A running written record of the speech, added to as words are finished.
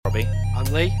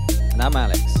Lee. And I'm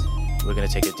Alex. We're going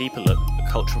to take a deeper look at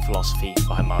culture and philosophy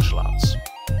behind martial arts.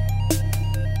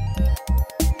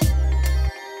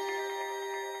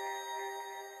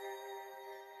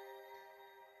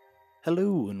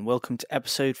 Hello and welcome to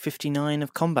episode 59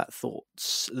 of Combat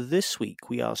Thoughts. This week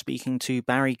we are speaking to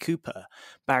Barry Cooper.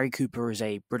 Barry Cooper is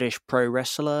a British pro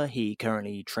wrestler. He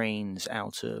currently trains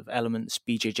out of Elements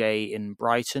BJJ in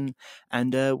Brighton,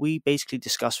 and we basically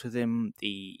discuss with him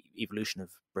the evolution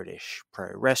of British pro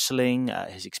wrestling,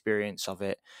 his experience of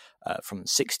it from the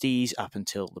 60s up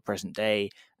until the present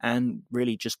day, and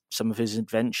really just some of his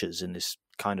adventures in this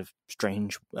kind of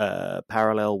strange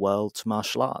parallel world to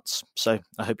martial arts. So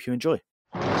I hope you enjoy.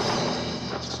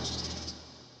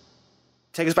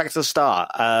 Take us back to the start.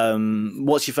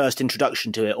 What's your first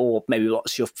introduction to it, or maybe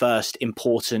what's your first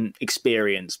important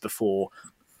experience before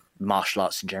martial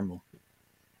arts in general?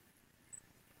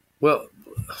 Well,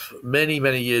 many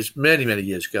years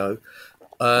ago,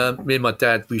 me and my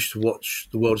dad, we used to watch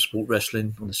the World of Sport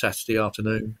Wrestling on a Saturday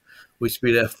afternoon. We used to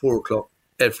be there 4 o'clock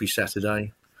every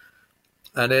Saturday.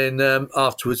 And then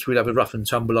afterwards, we'd have a rough and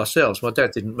tumble ourselves. My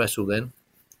dad didn't wrestle then.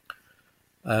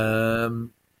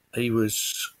 He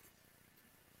was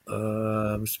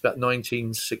about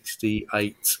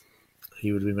 1968.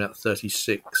 He would have been about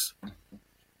 36.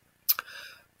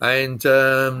 And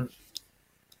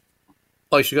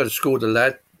I used to go to school with a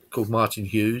lad called Martin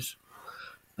Hughes.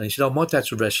 And he said, my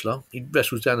dad's a wrestler. He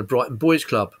wrestles down the Brighton Boys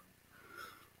Club.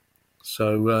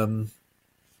 So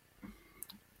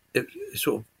it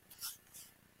sort of,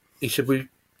 he said, we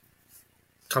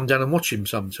come down and watch him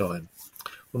sometime.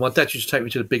 Well, my dad used to take me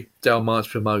to the big Dale Myers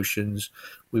promotions.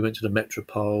 We went to the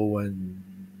Metropole and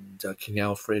King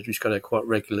Alfred. We used to go there quite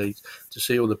regularly to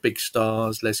see all the big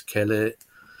stars, Les Kellett,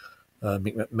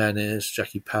 Mick McManus,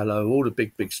 Jackie Pallow, all the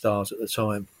big stars at the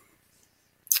time.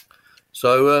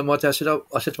 So my dad said,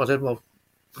 I said to my dad, well,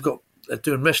 we've got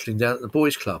doing wrestling down at the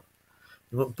boys' club.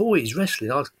 He went, boys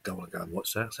wrestling? I don't want to go and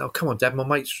watch that. So, come on, Dad, my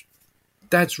mate's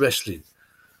dad's wrestling.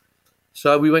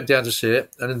 So we went down to see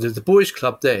it, and the boys'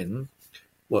 club then,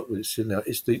 it's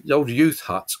the old youth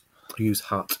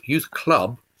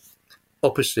club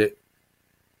opposite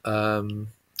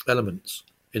Elements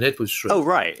in Edward Street. Oh,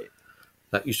 right.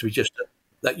 That used to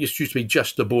be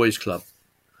just the boys' club.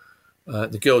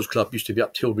 The girls' club used to be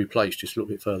up Tilbury Place, just a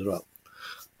little bit further up.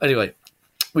 Anyway,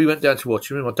 we went down to watch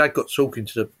him, and my dad got talking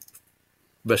to the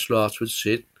wrestler afterwards,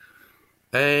 Sid,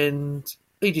 and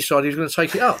he decided he was going to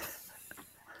take it up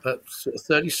at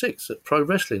 36 at pro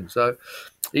wrestling. So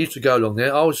he used to go along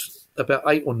there. I was about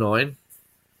 8 or 9.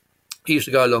 He used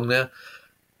to go along there,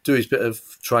 do his bit of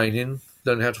training,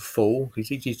 learn how to fall. He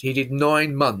did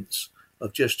 9 months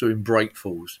of just doing break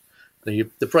falls. The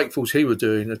break falls he was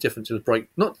doing are different to the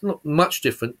not much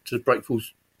different to the break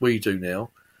falls we do now,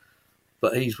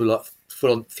 but he's like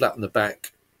flat on the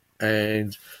back,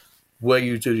 and where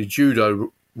you do the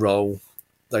judo roll,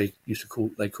 they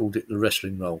called it the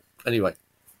wrestling roll. Anyway,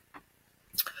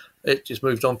 it just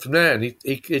moved on from there, and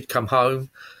he'd come home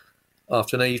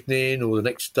after an evening or the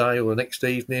next day or the next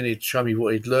evening. He'd show me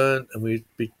what he'd learned, and we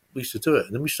used to do it.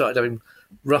 And then we started having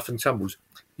rough and tumbles.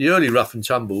 The early rough and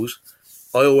tumbles,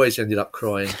 I always ended up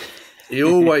crying. He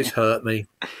always hurt me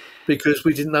because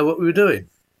we didn't know what we were doing.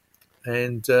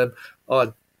 And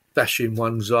I'd bash him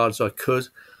one as hard as I could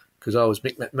because I was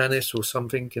Mick McManus or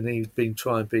something, and he'd been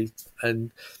trying to be,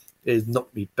 and he'd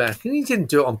knock me back. And he didn't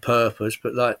do it on purpose,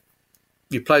 but like,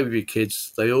 you play with your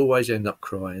kids, they always end up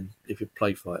crying if you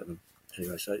play fight them.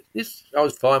 Anyway, so I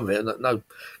was fine with it, and got no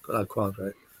crime for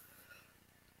it.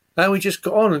 And we just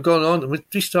got on, and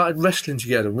we started wrestling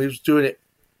together, and we was doing it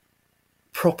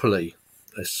properly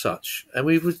as such, and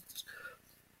we were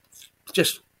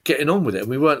just getting on with it.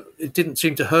 And it didn't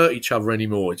seem to hurt each other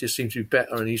anymore. It just seemed to be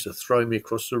better, and he used to throw me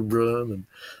across the room, and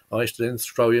I used to then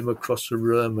throw him across the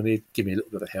room, and he'd give me a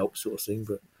little bit of help sort of thing,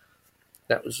 but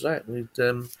that was that. We'd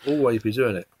always be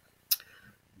doing it.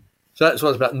 So that's when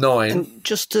I was about 9. And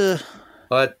just to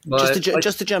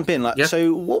jump in, yeah?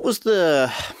 So what was the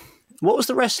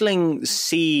wrestling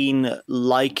scene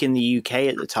like in the UK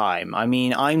at the time? I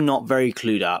mean, I'm not very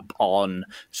clued up on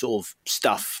sort of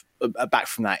stuff back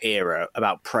from that era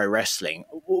about pro wrestling.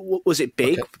 Was it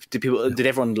big? Okay. Did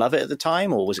everyone love it at the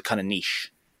time, or was it kind of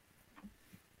niche?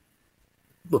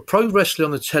 Well, pro wrestling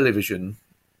on the television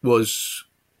was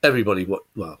everybody.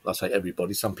 Well, I say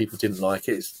everybody. Some people didn't like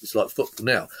it. It's like football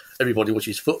now. Everybody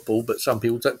watches football, but some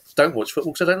people don't watch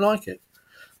football because they don't like it.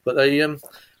 But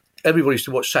everybody used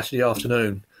to watch Saturday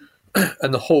afternoon,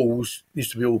 and the halls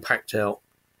used to be all packed out.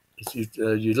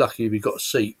 You're lucky if you got a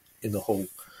seat in the hall.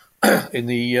 In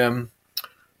the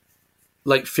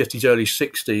late 50s, early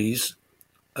 60s,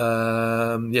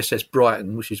 the SS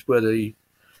Brighton, which is where the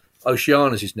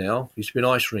Oceanus is now. Used to be an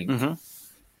ice rink, and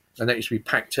that used to be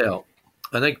packed out.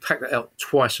 And they packed it out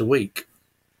twice a week.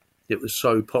 It was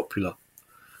so popular.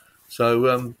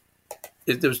 So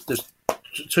there's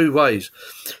two ways.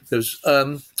 There's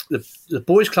the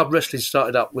boys' club wrestling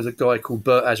started up with a guy called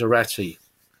Bert Azarati,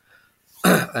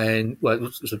 and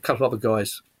there's a couple of other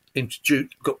guys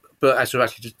got Bert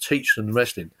Azarati to teach them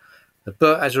wrestling. Now,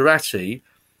 Bert Azarati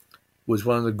was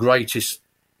one of the greatest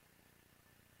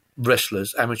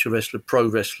wrestlers, amateur wrestler, pro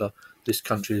wrestler this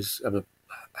country has ever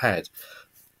had.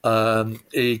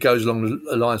 He goes along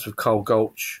the lines of Carl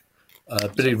Gulch,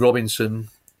 Billy Robinson.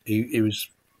 He was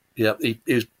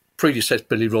predecessor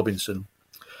Billy Robinson,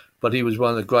 but he was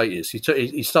one of the greatest.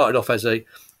 He started off as a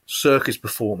circus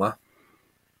performer,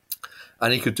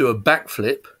 and he could do a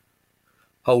backflip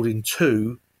holding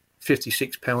two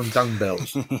 56-pound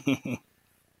dumbbells.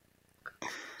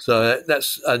 So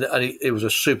he was a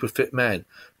super fit man.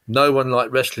 No one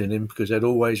liked wrestling him because they'd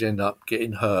always end up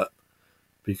getting hurt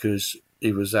because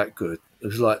he was that good. It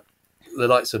was like the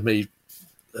likes of me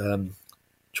trying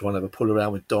to have a pull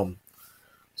around with Dom.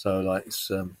 So like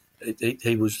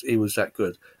he was that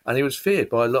good, and he was feared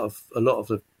by a lot of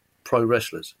the pro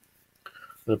wrestlers.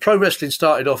 The pro wrestling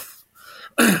started off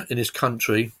in this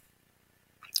country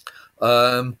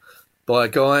by a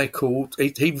guy called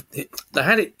they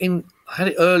had it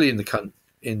early in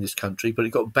this country, but it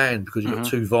got banned because it got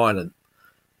too violent,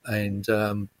 and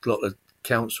a lot of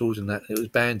councils and that, it was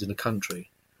banned in the country.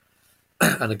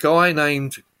 And a guy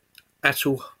named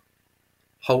Atul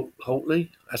Holtley,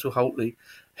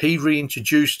 he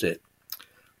reintroduced it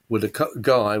with a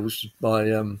guy, which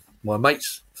was my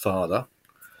mate's father,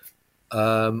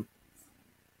 Norman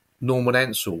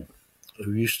Ansell,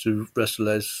 who used to wrestle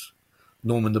as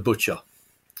Norman the Butcher.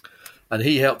 And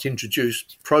he helped introduce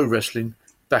pro wrestling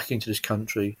back into this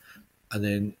country, and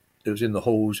then it was in the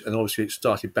halls, and obviously it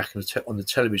started back on the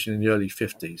television in the early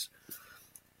 50s.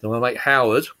 Then my mate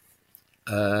Howard,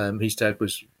 his dad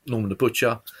was Norman the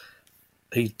Butcher.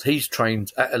 He's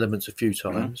trained at Elements a few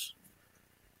times.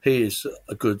 He is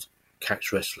a good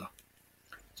catch wrestler.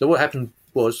 So what happened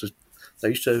was they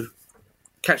used to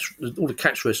all the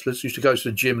catch wrestlers used to go to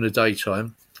the gym in the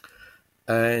daytime,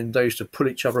 and they used to pull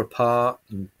each other apart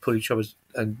and pull each other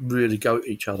and really go at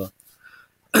each other.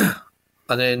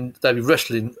 And then they'd be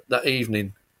wrestling that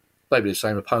evening, maybe the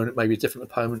same opponent, maybe a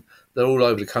different opponent. They're all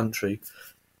over the country,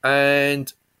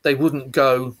 and they wouldn't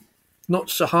go not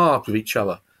so hard with each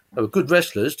other. They were good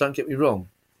wrestlers, don't get me wrong.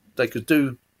 They could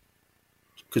do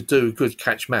a good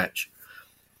catch match,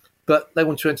 but they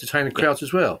wanted to entertain the crowds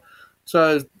as well.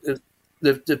 So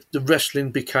the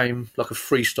wrestling became like a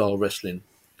freestyle wrestling.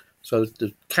 So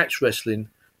the catch wrestling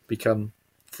become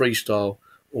freestyle,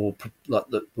 or like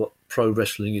what pro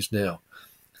wrestling is now.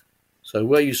 So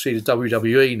where you see the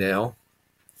WWE now,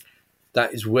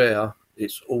 that is where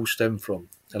it's all stemmed from.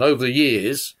 And over the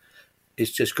years,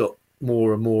 it's just got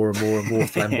more and more and more and more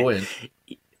flamboyant.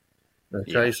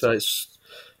 Okay, yeah. So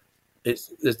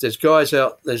there's guys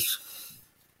out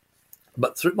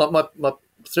but through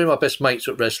my best mates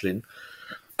at wrestling,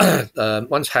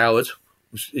 one's Howard,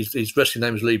 his wrestling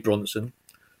name is Lee Bronson.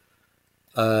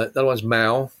 The other one's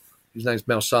Mal, his name's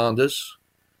Mal Sanders.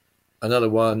 Another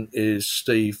one is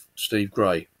Steve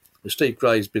Gray. Steve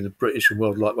Gray has been the British and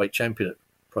world lightweight champion at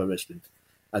pro wrestling,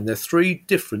 and they're three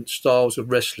different styles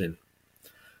of wrestling.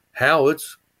 Howard,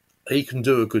 he can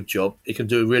do a good job. He can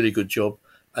do a really good job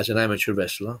as an amateur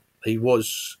wrestler. He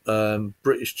was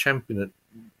British champion at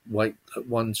weight at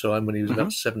one time when he was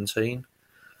about 17.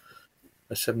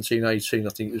 17, 18, I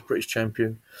think he was British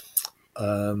champion.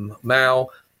 Mal,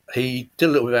 he did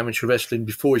a little bit of amateur wrestling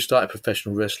before he started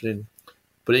professional wrestling,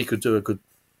 but he could do a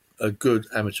good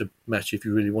amateur match if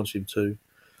you really wanted him to.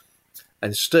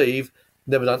 And Steve,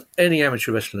 never done any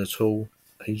amateur wrestling at all.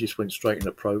 He just went straight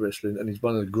into pro wrestling, and he's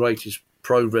one of the greatest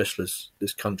pro wrestlers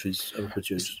this country's ever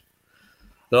produced.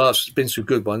 There have been some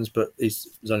good ones, but he's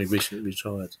only recently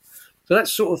retired. So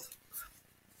that's sort of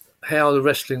how the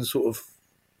wrestling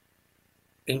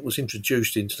was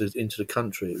introduced into the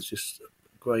country. It was just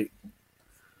great.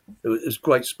 It was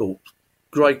great sport,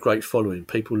 great following.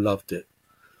 People loved it.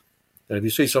 And if you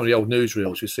see some of the old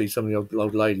newsreels, you see some of the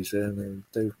old ladies there, and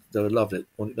they would love it.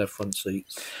 Wanted their front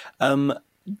seats.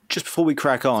 Just before we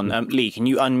crack on, Lee, can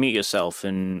you unmute yourself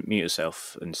and mute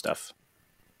yourself and stuff?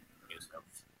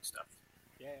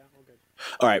 Yeah, all good.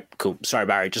 All right, cool. Sorry,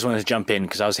 Barry. Just wanted to jump in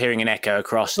because I was hearing an echo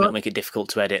across, and it'll make it difficult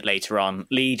to edit later on.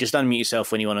 Lee, just unmute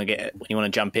yourself when you want to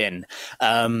jump in.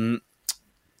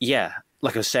 Yeah,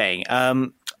 like I was saying,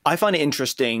 I find it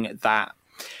interesting that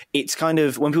it's kind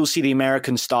of, when people see the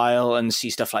American style and see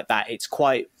stuff like that,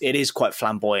 it is quite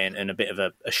flamboyant and a bit of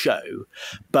a show,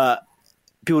 but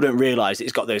people don't realize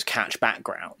it's got those catch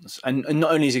backgrounds. And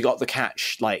not only has it got the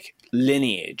catch like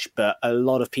lineage, but a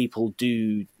lot of people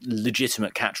do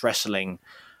legitimate catch wrestling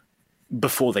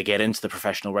before they get into the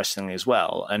professional wrestling as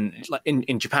well. And like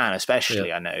in Japan especially,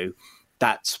 Yeah. I know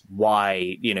that's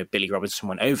why, Billy Robinson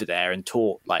went over there and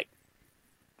taught like,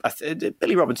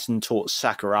 Billy Robinson taught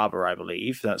Sakuraba, I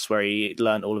believe. That's where he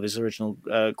learned all of his original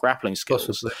grappling skills.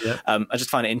 Possibly, yeah. I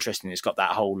just find it interesting. It's got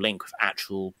that whole link with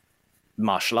actual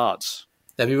martial arts.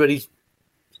 Have you read his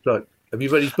book?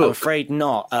 I'm afraid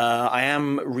not. I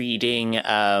am reading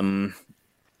a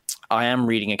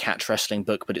catch wrestling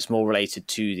book, but it's more related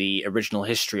to the original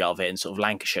history of it and sort of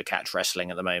Lancashire catch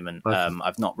wrestling at the moment. Okay.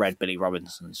 I've not read Billy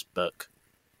Robinson's book.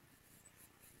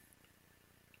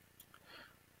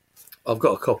 I've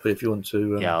got a copy if you want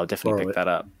to. Yeah, I'll definitely pick that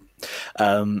up.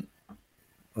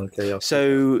 Okay.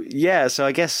 So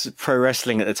I guess pro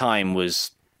wrestling at the time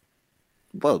was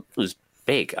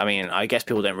big. I mean, I guess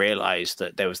people don't realize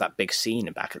that there was that big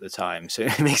scene back at the time. So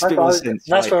it makes people sense.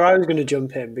 That's where I was going to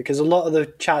jump in, because a lot of the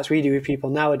chats we do with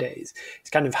people nowadays, it's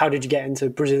kind of, how did you get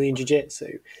into Brazilian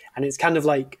Jiu-Jitsu? And it's kind of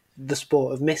like the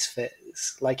sport of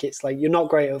misfits. Like, it's like, you're not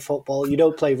great at football, you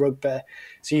don't play rugby,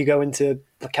 so you go into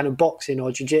kind of boxing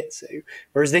or jiu-jitsu.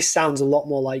 Whereas this sounds a lot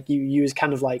more like you as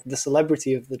kind of like the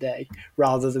celebrity of the day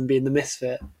rather than being the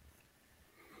misfit.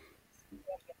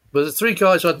 But the three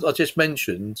guys I just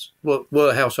mentioned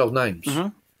were household names. Mm-hmm.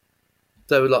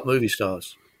 They were like movie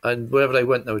stars, and wherever they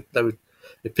went, they would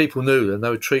if people knew them, they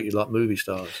were treated like movie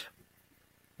stars.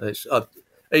 I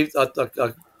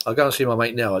go and see my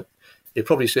mate now. You'll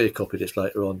probably see a copy of this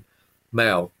later on.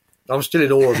 Mal, I'm still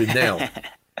in awe of him now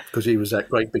because he was that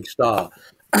great big star,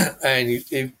 and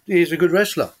he's a good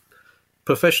wrestler.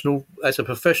 As a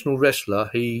professional wrestler,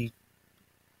 he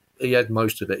had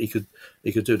most of it. He could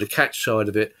do the catch side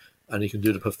of it, and he can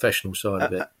do the professional side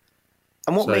of it.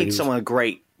 And what made someone a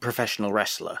great professional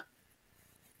wrestler?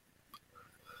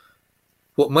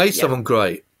 What made someone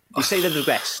great? You say they're the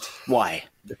best. Why?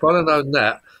 If I'd have known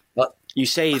that, you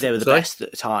say they were the Sorry? best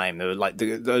at the time. They were like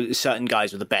the certain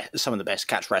guys were the best, some of the best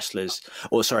catch wrestlers,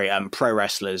 pro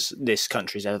wrestlers this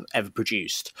country's ever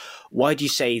produced. Why do you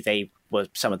say they were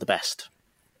some of the best?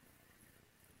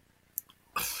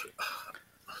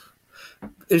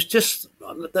 it's just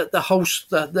their whole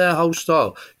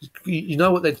style. You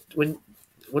know what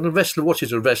when a wrestler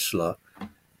watches a wrestler,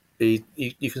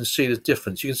 you can see the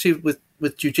difference. You can see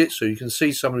with jiu-jitsu, you can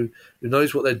see someone who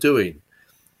knows what they're doing.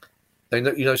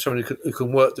 Someone who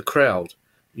can work the crowd.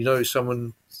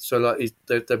 Someone, so like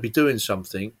they'd be doing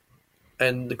something,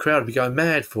 and the crowd would be going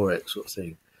mad for it, sort of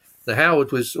thing. Now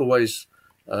Howard was always,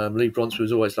 Lee Bronson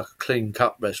was always like a clean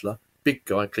cut wrestler, big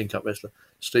guy, clean cut wrestler.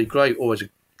 Steve Gray always a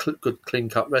good clean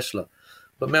cut wrestler.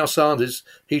 But Mal Sanders,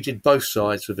 he did both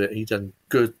sides of it. He done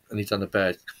good and he done the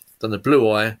bad. Done the blue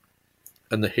eye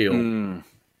and the heel.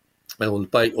 Or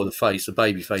the face, the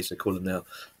baby face they call him now,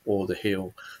 or the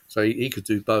heel. So he could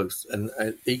do both and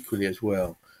equally as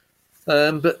well.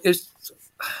 But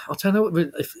I don't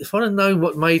know. If I'd have known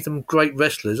what made them great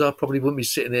wrestlers, I probably wouldn't be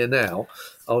sitting here now.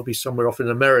 I would be somewhere off in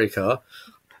America,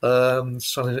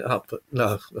 sunning it up. But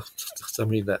no, I don't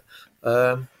mean that.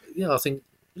 I think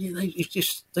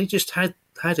they just had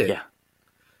it. Yeah.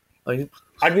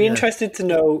 I'd be interested to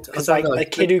know, because like a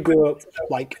kid who grew up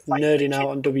like nerding out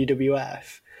on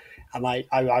WWF, and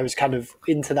I was kind of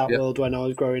into that world when I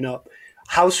was growing up.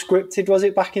 How scripted was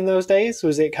it back in those days?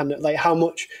 Was it kind of like how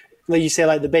much, like you say,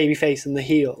 like the baby face and the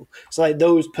heel? So like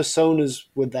those personas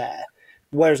were there,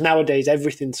 whereas nowadays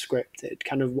everything's scripted.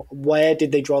 Kind of, where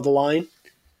did they draw the line?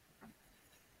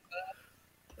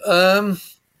 I'll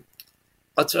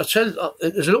tell you,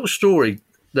 there's a little story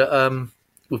that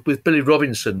with Billy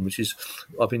Robinson, which is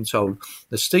I've been told.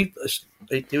 He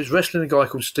was wrestling a guy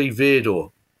called Steve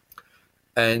Viador,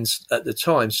 and at the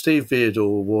time, Steve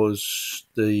Viador was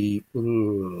the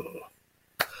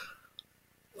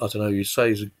I don't know. You say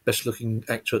he's the best looking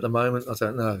actor at the moment. I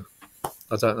don't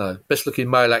know. Best looking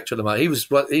male actor at the moment. He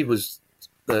was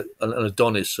an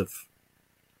Adonis of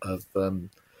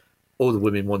all the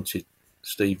women wanted.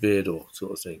 Steve Viador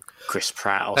sort of thing. Chris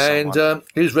Pratt or and someone.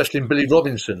 He was wrestling Billy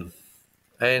Robinson,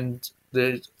 and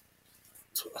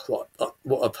what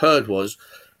I've heard was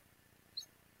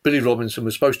Billy Robinson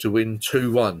was supposed to win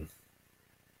 2-1.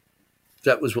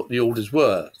 That was what the orders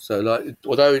were. So like,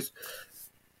 although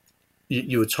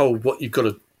you were told what you've got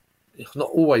to, not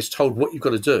always told what you've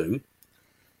got to do.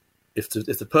 If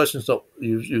the person's not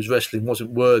who was wrestling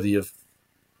wasn't worthy of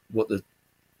what the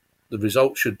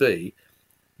result should be,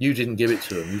 you didn't give it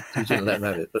to him. You didn't let him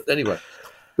have it. But anyway,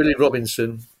 Billy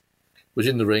Robinson was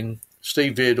in the ring.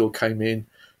 Steve Theodore came in.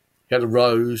 He had a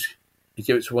rose. He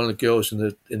gave it to one of the girls in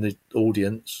the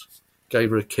audience.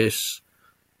 Gave her a kiss.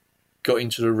 Got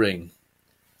into the ring,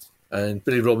 and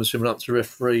Billy Robinson went up to the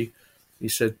referee. He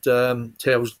said,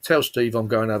 "Tell Steve I'm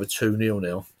going over 2-0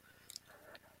 now."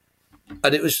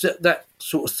 And it was that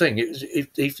sort of thing.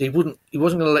 He wasn't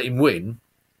going to let him win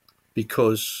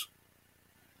because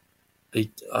I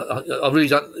really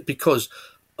don't, because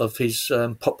of his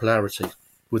popularity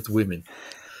with women,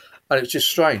 and it was just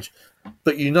strange.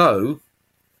 But you know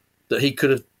that he could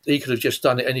have just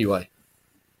done it anyway.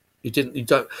 He didn't. You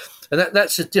don't, and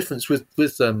that's the difference with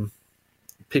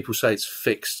people say it's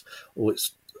fixed, or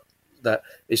it's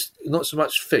not so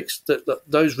much fixed. That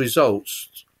those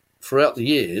results throughout the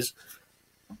years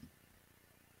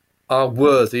are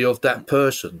worthy of that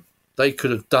person. They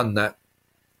could have done that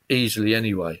easily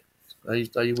anyway. Are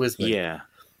you with me? Yeah.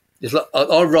 It's like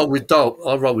I roll with Dom.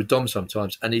 I roll with Dom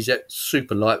sometimes, and he's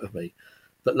super light with me.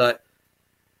 But like,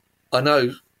 I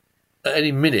know at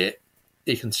any minute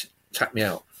he can tap me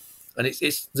out, and it's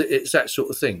that sort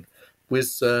of thing. With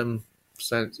saying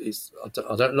I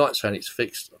don't like saying it's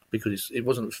fixed because it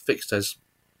wasn't fixed as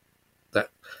that.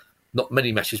 Not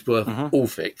many matches were all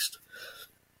fixed,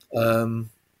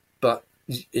 but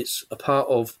it's a part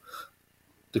of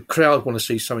the crowd want to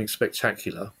see something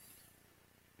spectacular,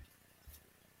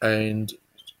 and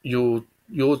you'll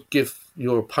give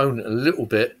your opponent a little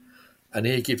bit, and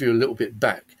he'll give you a little bit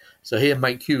back. So he'll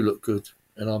make you look good,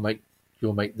 and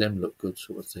you'll make them look good,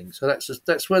 sort of thing. So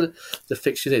that's where the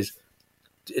fixing is.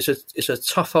 It's a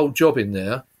tough old job in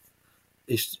there.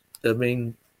 It's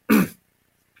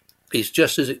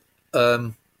just as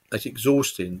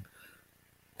exhausting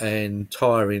and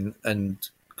tiring and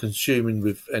consuming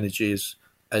with energy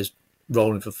as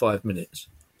rolling for 5 minutes.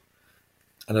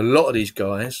 And a lot of these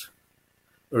guys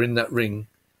are in that ring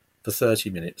for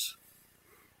 30 minutes.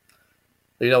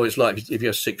 You know, it's like if you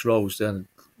have 6 rolls down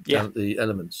at the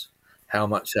elements, how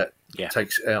much that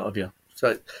takes out of you.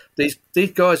 So these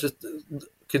guys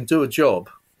can do a job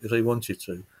if they wanted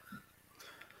to.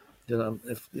 You know,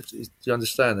 if you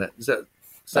understand that?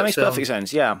 That makes perfect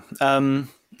sense. Yeah.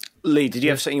 Lee, did you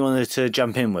have something you wanted to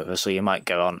jump in with, so you might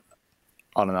go on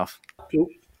and off?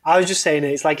 I was just saying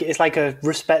it's like a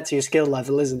respect to your skill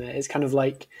level, isn't it? It's kind of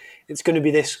like it's going to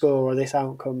be this score or this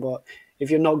outcome, but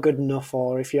if you're not good enough,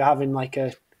 or if you're having like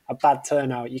a bad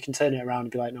turnout, you can turn it around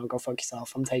and be like, "No, go fuck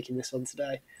yourself. I'm taking this one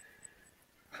today."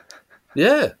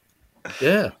 Yeah.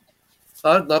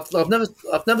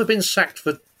 I've never been sacked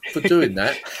for doing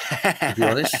that, to be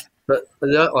honest. But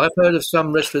I've heard of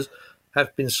some wrestlers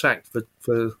have been sacked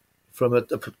from a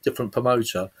different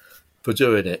promoter for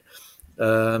doing it,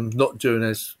 not doing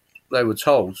as they were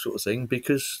told, sort of thing,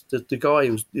 because the guy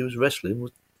who was wrestling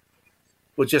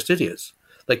were just idiots.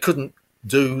 They couldn't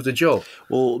do the job.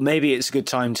 Well, maybe it's a good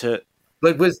time to.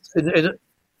 Like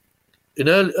in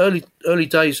early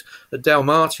days at Dale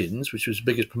Martin's, which was the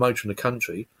biggest promoter in the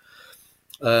country.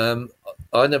 I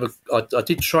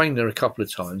did train there a couple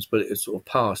of times, but it sort of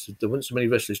passed. There weren't so many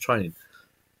wrestlers training.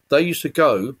 They used to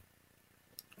go,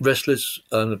 wrestlers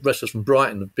from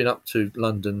Brighton have been up to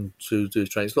London to do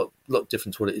training. It's a lot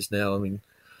different to what it is now. I mean,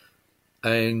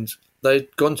 and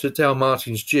they'd gone to Dale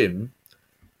Martin's gym,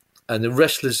 and the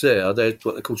wrestlers there, they're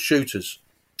what they're called shooters,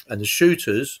 and the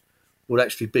shooters would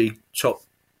actually be top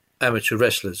amateur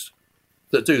wrestlers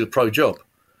that do the pro job,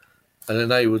 and then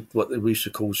they would what we used to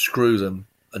call screw them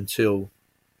until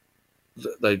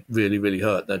they really, really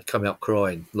hurt. They'd come out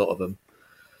crying, a lot of them.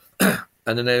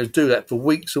 And then they would do that for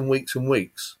weeks and weeks and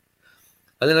weeks.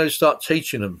 And then they would start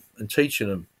teaching them.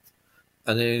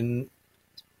 And then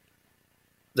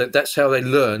that's how they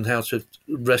learn how to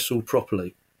wrestle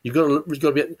properly. You've got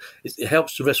to be. It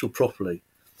helps to wrestle properly.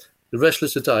 The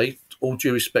wrestlers today, all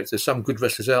due respect, there's some good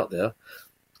wrestlers out there,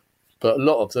 but a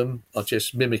lot of them are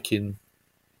just mimicking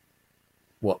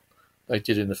what they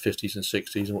did in the 50s and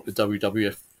 60s and what the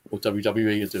WWF or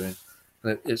WWE are doing.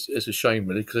 And it's a shame,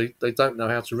 really, because they don't know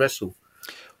how to wrestle.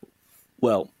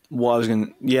 Well,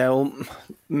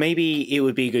 maybe it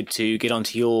would be good to get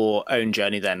onto your own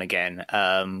journey then again.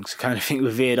 Because I kind of think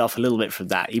we veered off a little bit from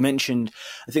that. You mentioned,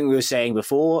 I think we were saying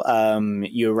before,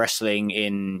 you were wrestling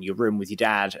in your room with your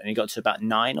dad, and you got to about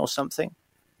 9 or something.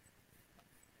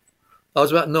 I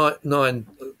was about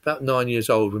nine years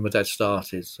old when my dad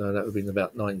started, so that would have been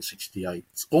about 1968.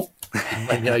 Oh, I'm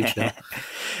making the age now.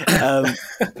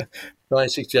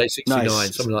 1968, 69,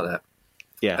 nice. Something like that.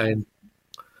 Yeah. And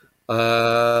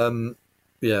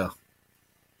yeah.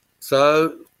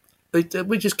 So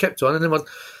we just kept on, and then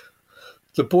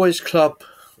the boys' club,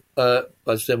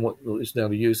 as then what is now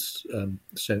the youth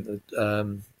centre,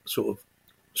 sort of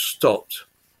stopped.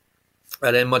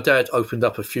 And then my dad opened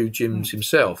up a few gyms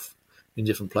himself in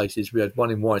different places. We had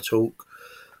one in Whitehawk,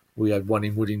 we had one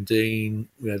in Wooding Dean,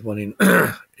 we had one in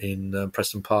in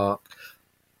Preston Park,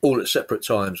 all at separate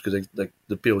times because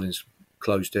the buildings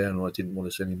closed down or I didn't want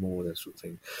us anymore, that sort of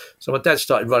thing. So my dad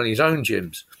started running his own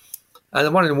gyms. And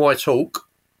the one in Whitehawk,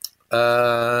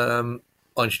 I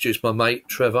introduced my mate,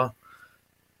 Trevor,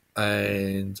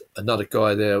 and another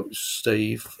guy there,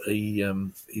 Steve. I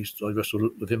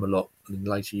wrestled with him a lot in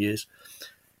later years.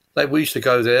 We used to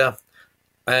go there,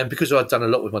 and because I'd done a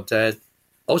lot with my dad,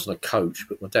 I wasn't a coach,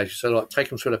 but my dad used to say, like, take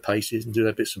them through the paces and do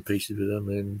their bits and pieces with them.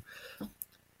 And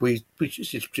we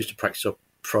just to practice our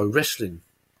pro wrestling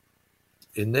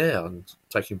in there and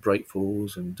taking break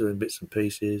falls and doing bits and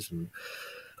pieces. And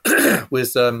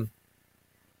with the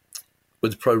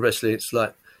pro wrestling, it's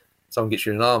like someone gets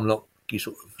you in an arm lock, you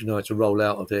sort of how to roll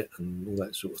out of it and all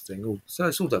that sort of thing. So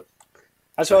it's all the.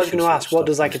 That's what I was going to ask. What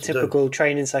does like a typical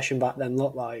training session back then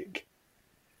look like?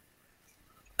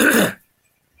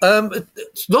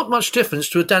 It's not much difference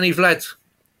to a Danny Vlad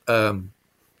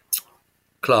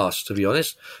class, to be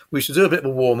honest. We used to do a bit of a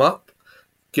warm up,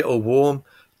 get all warm,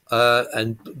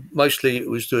 and mostly it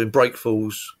was doing break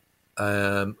falls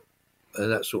and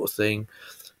that sort of thing.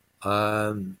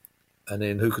 And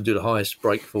then who can do the highest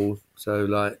break fall? So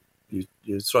like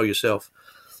you throw yourself,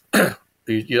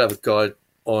 you have a guy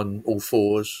on all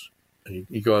fours, and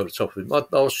you go over the top of him.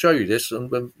 I'll show you this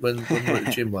when we're at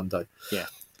the gym one day. Yeah.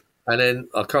 And then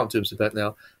I can't do them so bad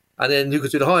now. And then who could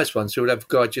do the highest one? So we'll have a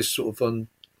guy just sort of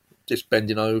just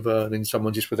bending over, and then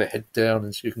someone just with their head down,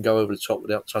 and so you can go over the top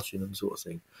without touching them, sort of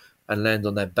thing, and land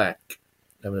on their back,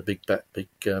 having a big what do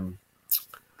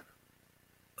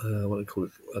you call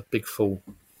it? A big fall.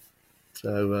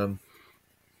 So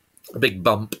a big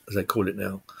bump, as they call it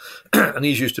now. And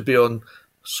these used to be on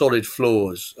solid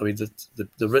floors. I mean,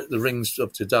 the rings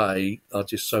of today are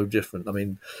just so different. I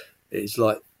mean, it's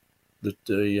like the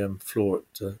floor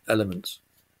at Elements.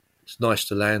 It's nice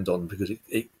to land on because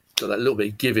it got that little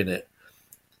bit of give in it.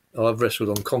 I've wrestled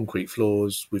on concrete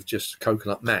floors with just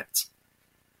coconut mat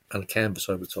and a canvas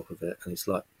over the top of it, and it's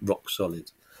like rock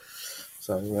solid.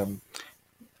 So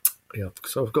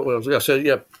so I've got what I was. Yeah, so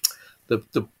yeah, the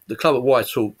club at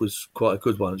Whitehawk was quite a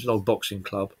good one. It's an old boxing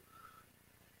club,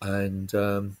 and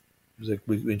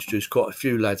we introduced quite a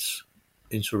few lads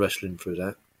into wrestling through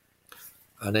that.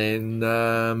 And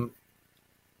then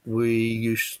we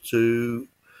used to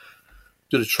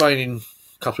do the training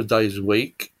a couple of days a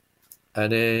week,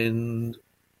 and then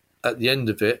at the end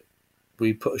of it,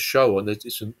 we put a show on. I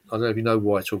don't know if you know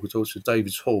Whitehawk at all. It's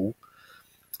David's Hall.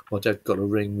 My dad got a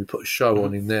ring. We put a show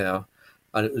on in there,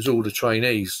 and it was all the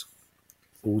trainees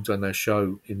all done their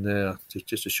show in there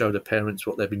just to show the parents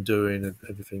what they've been doing and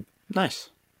everything. Nice.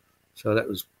 So that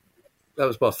was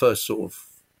my first sort of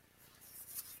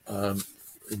I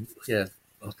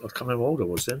can't remember how old I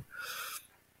was then.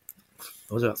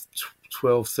 I was about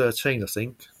 12, 13, I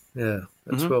think. Yeah,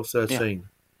 at 12, 13.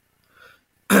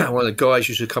 Yeah. One of the guys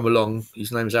used to come along.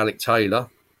 His name is Alec Taylor.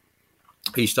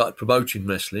 He started promoting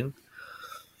wrestling,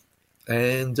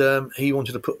 and he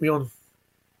wanted to put me on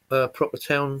a proper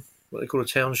town, what they call a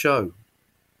town show,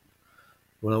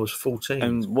 when I was 14.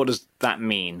 And what does that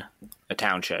mean, a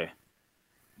town show?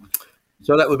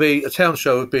 So that would be, a town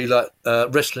show would be like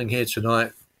wrestling here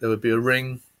tonight. There would be a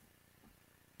ring,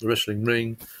 the wrestling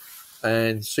ring,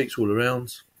 and seats all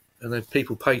around, and then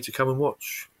people pay to come and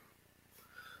watch.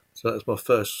 So that was my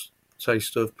first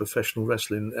taste of professional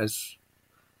wrestling as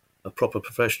a proper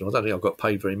professional. I don't think I got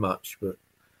paid very much, but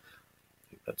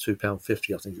about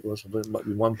 £2.50, I think it was. It might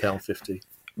be £1.50.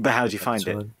 But how did you find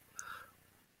it?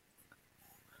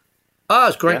 Ah,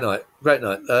 it's a great night. Great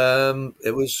night.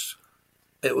 It was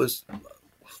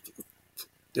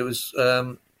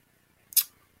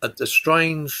a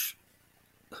strange.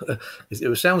 It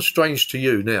would sound strange to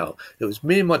you now. It was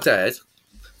me and my dad,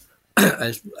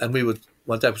 and we were.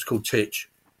 My dad was called Titch.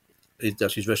 He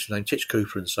does his wrestling name, Titch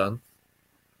Cooper and Son.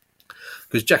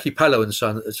 Because Jackie Pallow and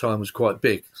Son at the time was quite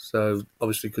big. So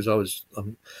obviously, because I was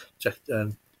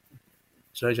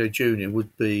JJ Junior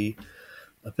would be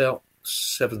about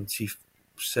 70.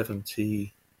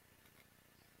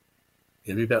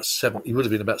 He'd be about 70. He would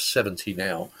have been about 70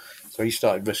 now. So he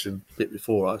started wrestling a bit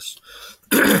before us,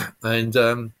 and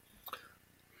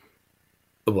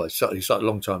he started a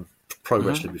long time pro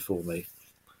wrestling before me.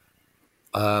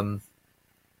 And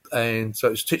so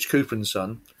it was Titch Cooper and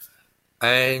Son,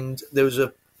 and there was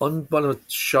on one of the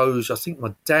shows I think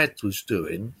my dad was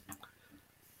doing.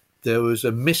 There was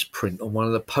a misprint on one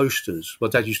of the posters. My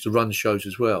dad used to run shows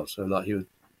as well, so like he would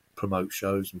promote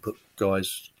shows and put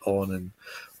guys on and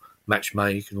match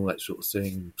make and all that sort of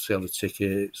thing, sell the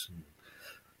tickets and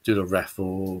do the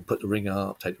raffle, put the ring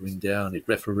up, take the ring down, he'd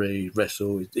referee,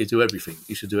 wrestle, he'd do everything.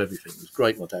 He used to do everything. It was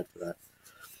great, my dad, for that.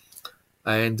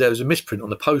 And there was a misprint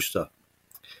on the poster.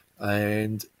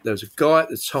 And there was a guy at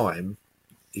the time,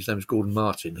 his name was Gordon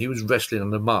Martin, he was wrestling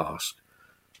under mask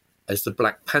as the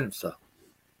Black Panther.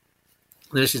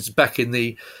 And this is back in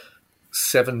the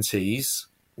 70s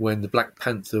when the Black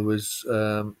Panther was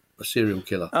a serial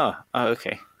killer. Oh,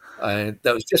 okay. And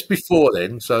that was just before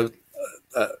then, so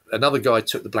another guy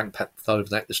took the Black Panther over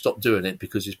that to stop doing it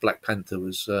because his Black Panther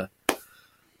was doing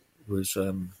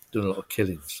a lot of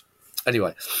killings.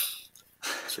 Anyway,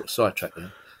 sort of sidetracked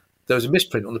there. There was a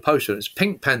misprint on the poster. It's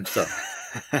Pink Panther.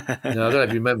 I don't know if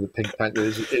you remember the Pink Panther.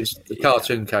 It's the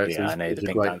cartoon character. Yeah, I know the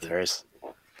Pink Panther is.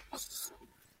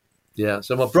 Yeah,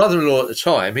 so my brother-in-law at the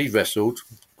time, he wrestled,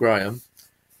 Graham.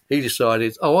 He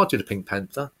decided, I'll do the Pink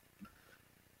Panther.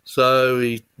 So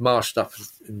he masked up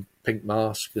in pink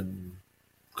mask and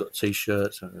got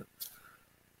T-shirts.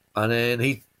 And then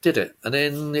he did it. And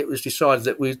then it was decided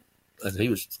that and he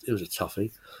was a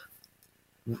toughie,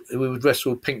 we would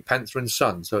wrestle Pink Panther and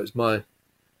Son. So it's my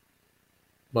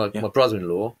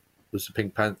brother-in-law was the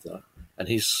Pink Panther, and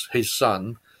his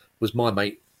son was my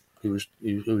mate, who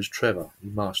was Trevor. He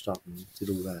masked up and did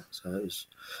all that. So it was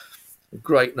a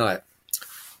great night.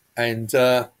 And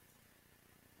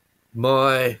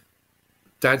my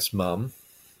dad's mum,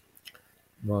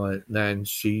 my nan,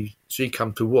 she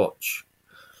come to watch,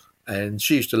 and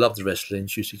she used to love the wrestling.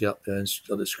 She used to get up there and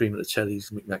scream at the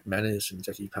tellies, Mick McManus and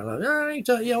Jackie Pallo, "Hey,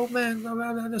 dirty old man,"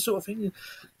 that sort of thing.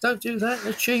 "Don't do that,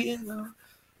 they're cheating."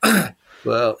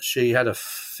 Well, she had a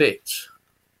fit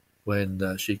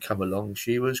when she come along.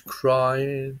 She was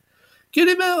crying, "Get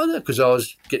him out of there," because I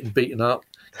was getting beaten up.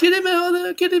 "Get him out of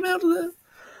there, get him out of there."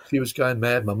 She was going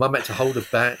mad. My mum had to hold her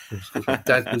back because my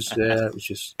dad was there. It was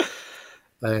just,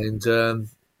 and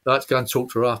I had to go and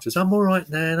talk to her afterwards. "I'm all right,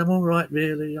 Nan. I'm all right,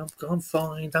 really. I'm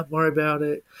fine. Don't worry about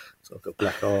it." So I've got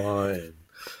black eye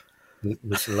and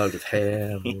missing a load of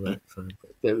hair and all that. So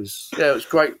it was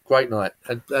great night.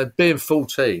 And being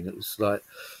 14, it was like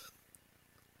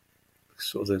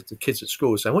sort of the kids at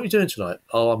school were saying, "What are you doing tonight?"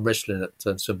 "Oh, I'm wrestling at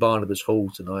St Barnabas Hall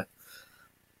tonight."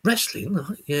 "Wrestling?"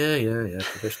 Yeah,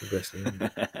 professional wrestling.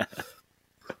 It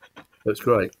was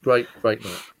great night.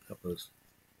 That was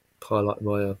highlight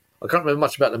my. I can't remember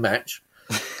much about the match,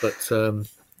 but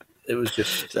it was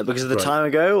just. Is that because of the time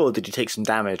ago, or did you take some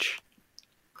damage?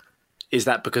 Is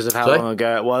that because of how long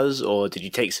ago it was, or did you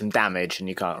take some damage and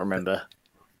you can't remember?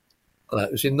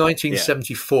 It was in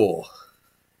 1974.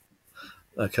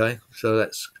 Yeah. Okay, so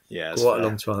that's quite a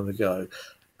long time ago.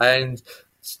 And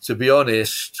to be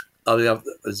honest, I mean,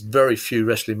 there's very few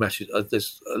wrestling matches.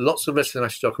 There's lots of wrestling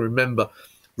matches I can remember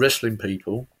wrestling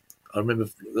people. I remember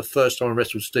the first time I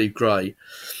wrestled Steve Gray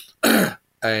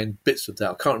and bits of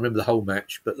that. I can't remember the whole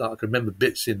match, but I can remember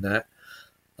bits in that.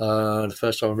 The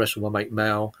first time I wrestled my mate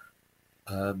Mal,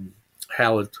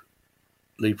 Howard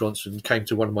Lee Bronson came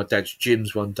to one of my dad's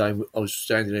gyms one day. I was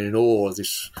standing in awe of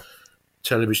this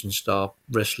television star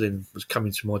wrestling was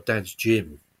coming to my dad's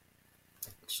gym.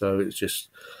 So it's just,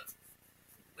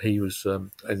 he was,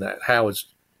 and that Howard's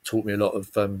taught me a lot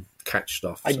of catch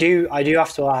stuff. I do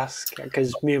have to ask,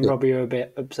 because me and Robbie are a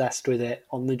bit obsessed with it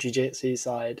on the jiu-jitsu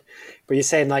side, but you're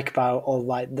saying like about all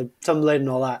like the tumbling and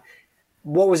all that.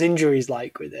 What was injuries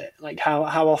like with it? Like how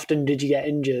often did you get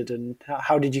injured, and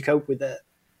how did you cope with it?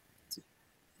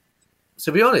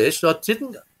 To be honest, I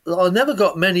never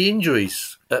got many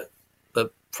injuries at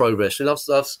pro wrestling.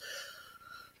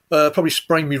 I've probably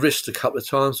sprained my wrist a couple of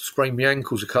times, sprained my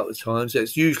ankles a couple of times.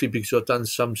 It's usually because I've done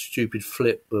some stupid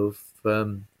flip or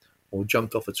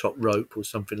jumped off a top rope or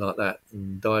something like that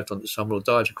and dived onto someone or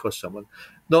dived across someone.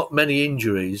 Not many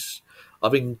injuries.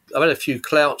 I've had a few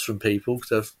clouts from people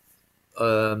because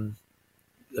I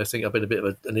think I've been a bit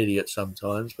of an idiot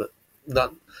sometimes, but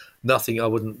nothing I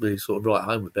wouldn't really sort of write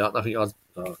home about. Nothing I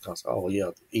can't say, "Oh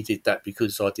yeah, he did that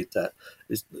because I did that."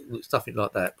 It's nothing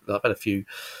like that. I've had a few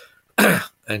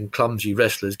and clumsy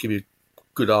wrestlers give you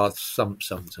good hard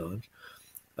sometimes.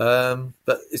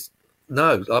 But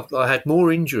I had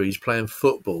more injuries playing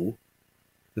football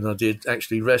than I did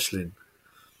actually wrestling.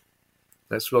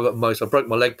 That's what I got most. I broke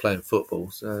my leg playing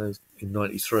football in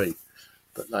 '93,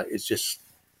 but it's just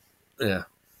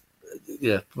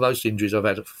most injuries I've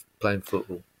had playing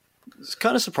football. It's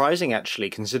kind of surprising, actually,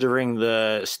 considering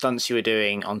the stunts you were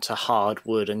doing onto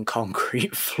hardwood and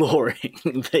concrete flooring,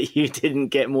 that you didn't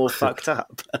get more fucked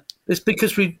up. It's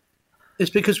because we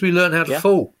learn how to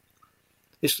fall.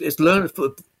 It's learned.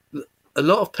 A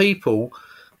lot of people,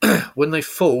 when they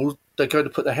fall, they go to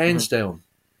put their hands down,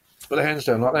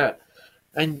 like that.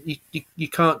 and you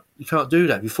can't do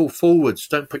that. You fall forwards.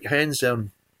 Don't put your hands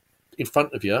down in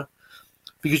front of you,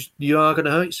 because you are going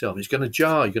to hurt yourself. It's going to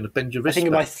jar. You're going to bend your wrist. I think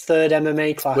in my third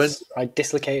MMA class, I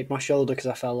dislocated my shoulder because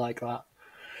I fell like that.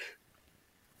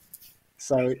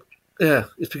 So yeah,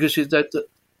 it's because it's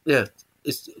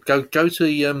go to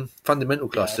the fundamental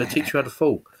class. They teach you how to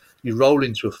fall. You roll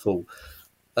into a fall.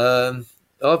 I've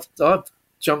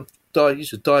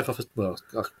used to dive off.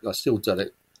 I still done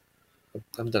it. I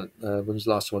haven't done it. When was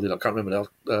the last time I did it? I can't remember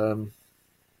now.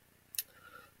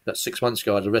 That 6 months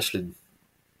ago, I had a wrestling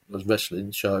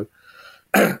show,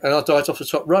 and I dived off the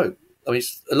top rope. I mean,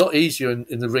 it's a lot easier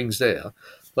in the rings there,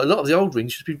 but a lot of the old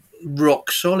rings should be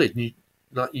rock solid. And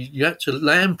you had to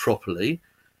land properly,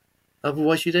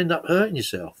 otherwise you'd end up hurting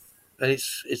yourself. And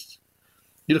it's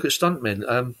you look at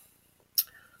stuntmen.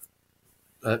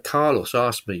 Carlos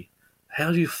asked me,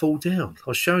 "How do you fall down?" I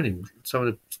was showing him some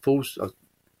of the falls,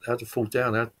 how to fall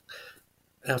down,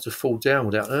 how to fall down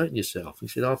without hurting yourself. He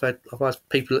said, "I've asked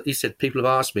people." He said, "People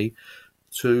have asked me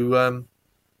to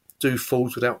do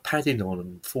falls without padding on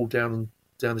and fall down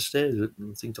the stairs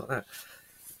and things like that."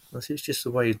 I said, "It's just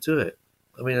the way you do it."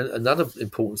 I mean, another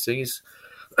important thing is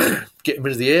getting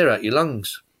rid of the air out your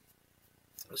lungs.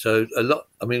 So in a lot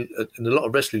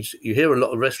of wrestling, you hear a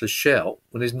lot of wrestlers shout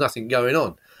when there's nothing going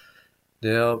on.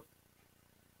 Now,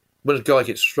 when a guy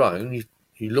gets thrown, you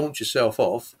launch yourself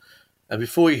off, and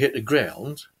before you hit the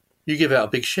ground, you give out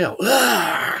a big shout.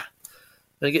 "Ah!"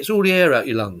 And it gets all the air out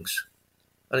your lungs,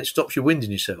 and it stops you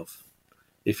winding yourself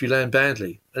if you land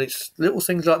badly. And it's little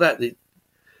things like that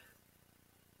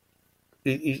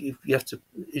you have to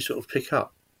sort of pick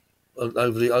up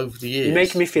over the years. You're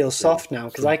making me feel soft now,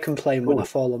 because I complain when I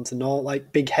fall onto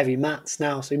like big heavy mats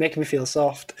now. So you're making me feel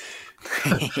soft.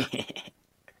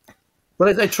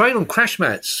 Well, they train on crash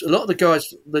mats. A lot of the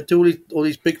guys, they do all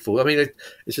these big falls. I mean,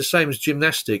 it's the same as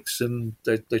gymnastics, and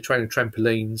they train on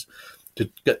trampolines to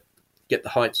get the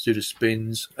height to do the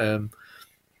spins. And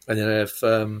then they have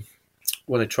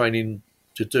when they're training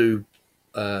to do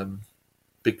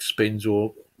big spins,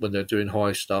 or when they're doing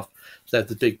high stuff, they have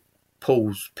the big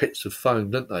pools, pits of foam,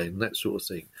 don't they, and that sort of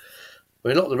thing. I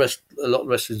mean, a lot of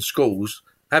wrestling schools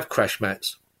have crash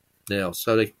mats now,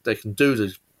 so they can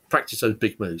practice those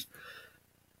big moves.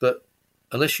 But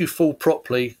unless you fall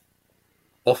properly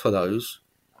off of those,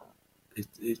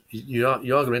 you are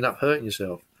going to end up hurting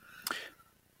yourself.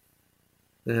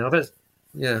 Yeah,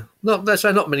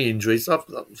 not many injuries. I've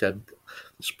had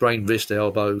sprained wrist,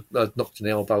 elbow, knocked an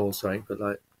elbow or something, but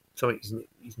like something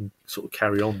you can sort of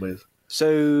carry on with.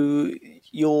 So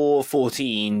you're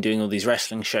 14, doing all these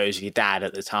wrestling shows with your dad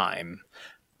at the time.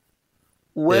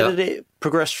 Where did it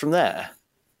progress from there?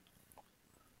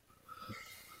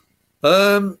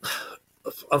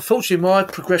 Unfortunately, my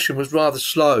progression was rather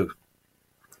slow.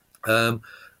 As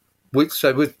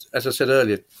I said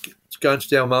earlier, going to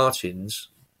Dale Martins,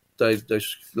 they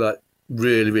like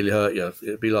really, really hurt you.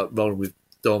 It'd be like rolling with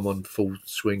Dom on full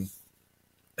swing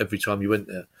every time you went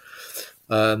there.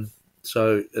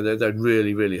 So they'd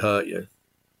really, really hurt you,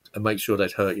 and make sure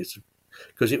they'd hurt you,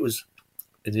 because it was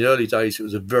in the early days. It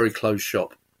was a very closed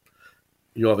shop.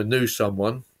 You either knew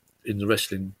someone in the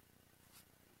wrestling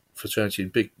fraternity, in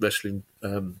big wrestling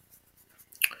in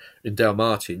Dale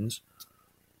Martins,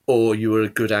 or you were a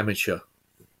good amateur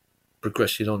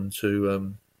progressing on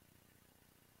to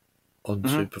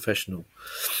professional.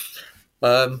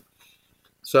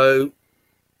 So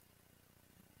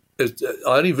I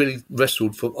only really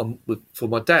wrestled for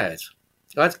my dad.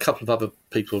 I had a couple of other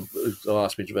people who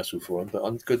asked me to wrestle for him, but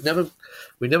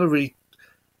we never really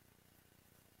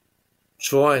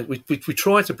tried. We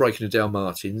tried to break into Dale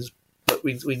Martins, but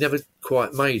we never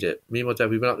quite made it. Me and my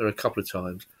dad, we went up there a couple of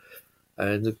times,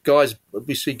 and the guys,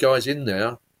 we see guys in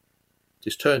there,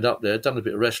 just turned up there, done a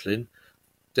bit of wrestling,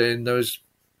 then there was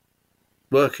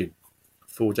working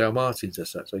for Dale Martins, as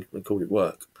such. They called it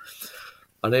work.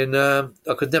 And then I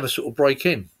could never sort of break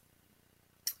in.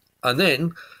 And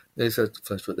then there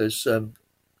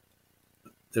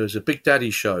was a Big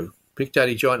Daddy show, Big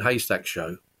Daddy Giant Haystack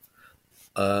show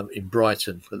in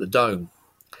Brighton at the Dome.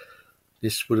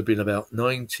 This would have been about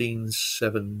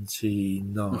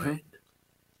 1979,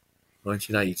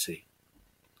 1980.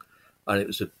 And it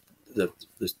was the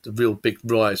real big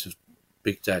rise of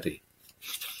Big Daddy.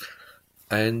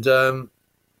 And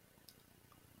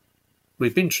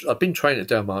I've been training at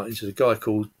Dale Martins. There's a guy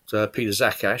called Peter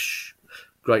Zakash,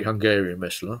 great Hungarian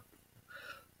wrestler.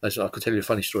 I could tell you a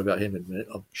funny story about him in a minute.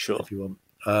 Sure, if you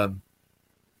want.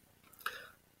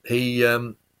 He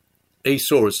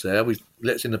saw us there. We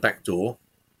let us in the back door,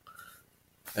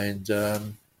 and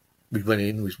we went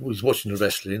in. We was watching the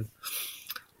wrestling,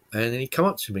 and then he come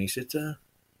up to me. He said,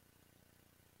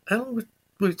 how long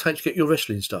will it take to get your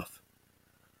wrestling stuff?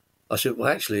 I said,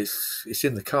 well, actually, it's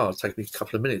in the car. It'll take me a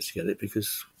couple of minutes to get it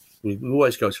because we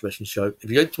always go to a wrestling show. If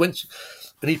you went to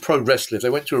any pro wrestler, if they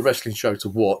went to a wrestling show to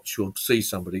watch or see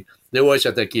somebody, they always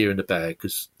had their gear in the bag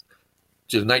because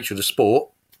to the nature of the sport,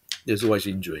 there's always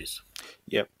injuries.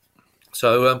 Yep.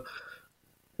 So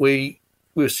we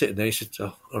were sitting there. He said,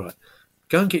 oh, all right,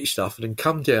 go and get your stuff and then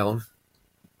come down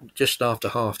just after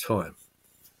half time.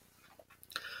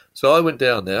 So I went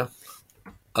down there,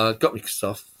 got my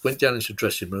stuff, went down into the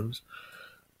dressing rooms,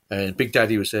 and Big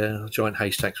Daddy was there, Giant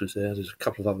Haystacks was there, there's a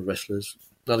couple of other wrestlers,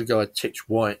 another guy, Titch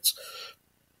White,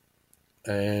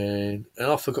 and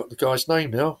I forgot the guy's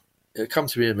name now. It'll come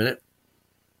to me in a minute.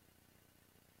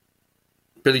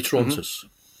 Billy Trontus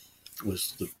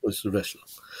was the wrestler.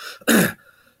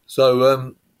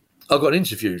 So I got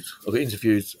interviewed. I got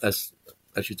interviewed as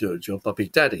you do a job by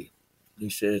Big Daddy. He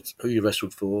said, who you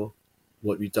wrestled for?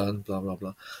 What have you done? Blah, blah,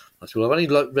 blah. I said, well, I've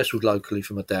only wrestled locally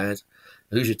for my dad.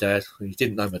 And who's your dad? And he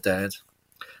didn't know my dad.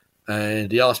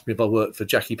 And he asked me if I worked for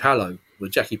Jackie Pallo.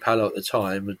 Well, Jackie Pallo at the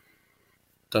time had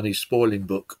done his spoiling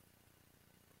book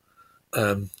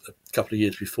a couple of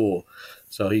years before.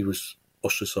 So he was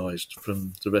ostracised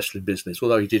from the wrestling business,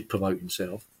 although he did promote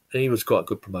himself. And he was quite a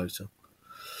good promoter.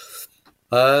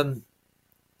 I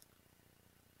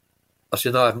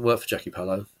said, no, I haven't worked for Jackie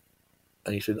Pallo.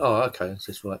 And he said, oh, okay. I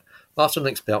said, right. After the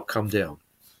next bout, come down.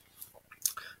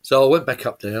 So I went back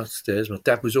up downstairs. My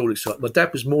dad was all excited. My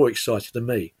dad was more excited than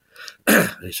me.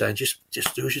 And he's saying, just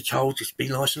do as you're told. Just be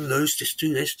nice and loose. Just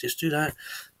do this. Just do that.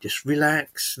 Just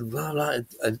relax and blah, blah.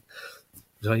 And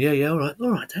so, yeah, all right,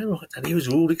 Dad, all right. And he was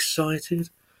all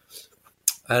excited.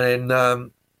 And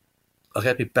then I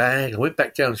had my bag. I went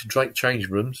back down to Drake change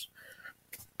rooms.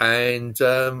 And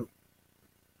I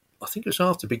think it was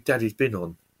after Big Daddy's been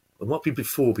on. It might be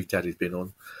before Big Daddy's been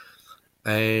on.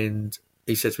 And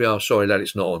he said to me, oh, sorry, lad,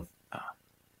 it's not on.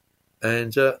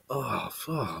 And, no.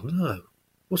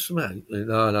 What's the matter?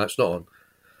 No, it's not on.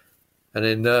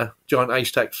 And then Giant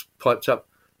Haystacks piped up,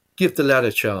 give the lad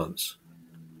a chance.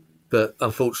 But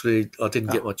unfortunately, I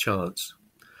didn't get my chance.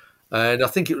 And I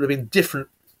think it would have been different,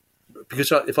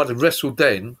 because if I'd have wrestled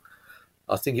then,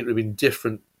 I think it would have been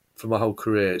different for my whole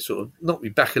career. It sort of knocked me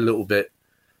back a little bit.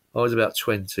 I was about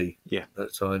 20 at the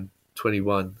time,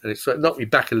 21. And it sort of knocked me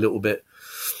back a little bit.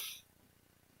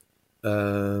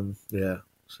 So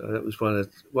that was one of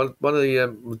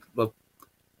the my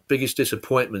biggest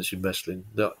disappointments in wrestling.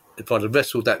 That if I'd have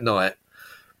wrestled that night,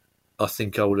 I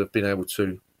think I would have been able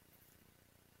to.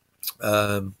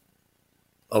 I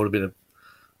would have been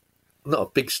not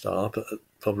a big star, but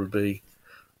probably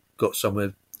got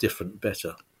somewhere different,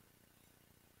 better.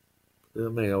 I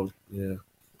mean, it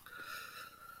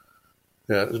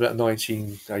was about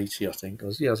 1980, I think. I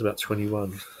was about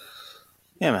 21.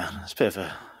 Yeah, man, it's a bit of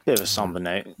a somber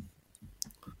note.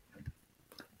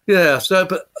 Yeah, so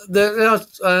but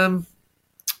there's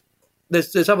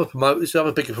other promoters,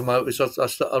 other bigger promoters.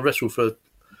 I wrestled for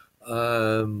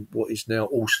what is now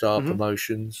All Star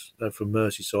Promotions from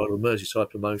Merseyside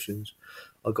Promotions.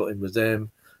 I got in with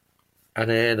them, and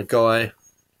then a guy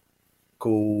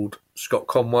called Scott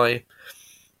Conway.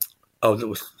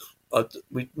 Before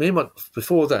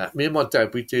that, me and my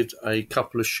dad, we did a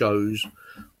couple of shows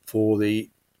for the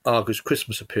Argus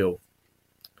Christmas Appeal,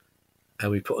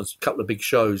 and we put on a couple of big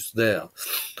shows there.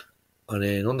 And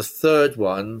then on the third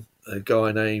one, a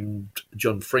guy named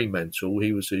John Fremantle,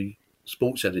 he was the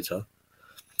sports editor,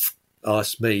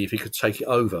 asked me if he could take it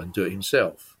over and do it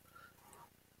himself.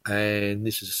 And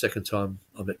this is the second time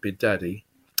I met Big Daddy.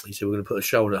 He said, we're going to put a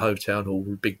show on at Hometown Hall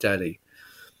with Big Daddy.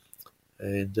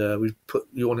 And we put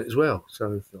you on it as well.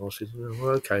 So I said,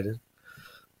 well, okay then.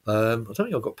 I don't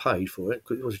think I got paid for it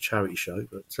because it was a charity show,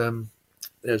 but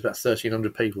there was about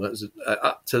 1,300 people. That was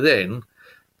up to then.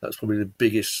 That's probably the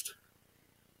biggest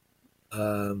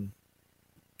crowd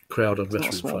I'd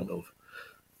wrestled in front of,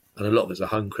 and a lot of it's a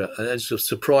home crowd. And it's just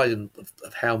surprising of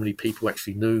how many people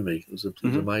actually knew me. It was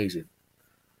amazing.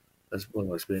 That's one of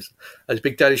my experiences. As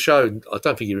Big Daddy show, I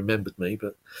don't think he remembered me,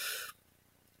 but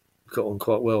got on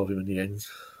quite well with him in the end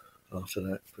after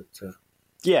that. But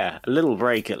yeah, a little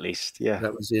break at least. Yeah,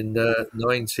 that was in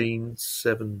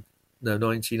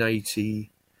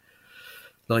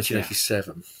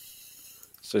 1987.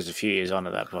 So it's a few years on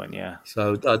at that point, yeah.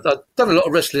 So I've done a lot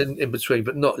of wrestling in between,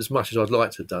 but not as much as I'd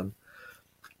like to have done.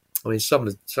 I mean, some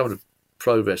of the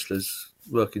pro wrestlers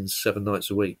working 7 nights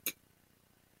a week,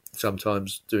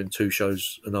 sometimes doing 2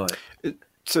 shows a night.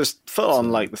 So it's full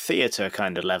on like the theatre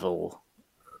kind of level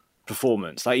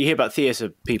performance. Like you hear about theatre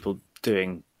people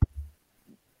doing.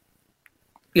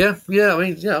 Yeah. I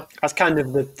mean, yeah. That's kind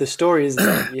of the story, isn't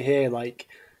it? You hear like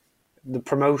the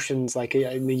promotions, like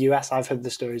in the US, I've heard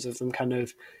the stories of them kind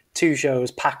of 2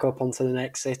 shows, pack up onto the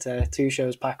next sitter, 2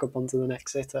 shows, pack up onto the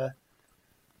next sitter.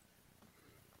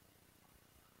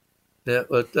 Yeah,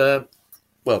 but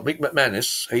Mick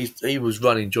McManus, he was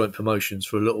running joint promotions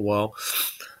for a little while,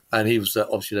 and he was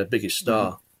obviously their biggest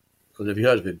star. Have you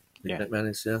heard of him, Mick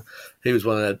McManus? Yeah, he was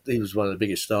one of the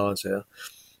biggest stars there.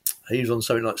 He was on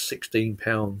something like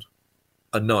 £16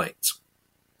 a night,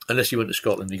 unless you went to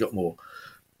Scotland, you got more.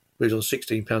 But he was on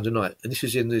 £16 a night, and this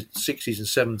is in the 60s and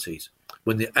 70s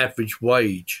when the average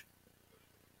wage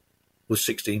was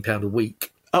 £16 a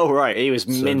week. Oh right, he was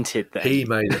minted then. He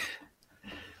made it.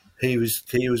 He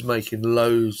was making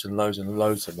loads and loads and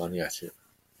loads of money at it.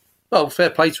 Well, fair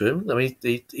play to him. I mean,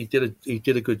 he did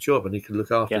a good job, and he could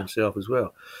look after himself as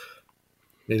well.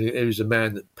 He was a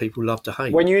man that people love to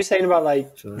hate. When you were saying about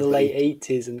the late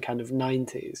 80s and kind of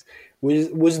 90s,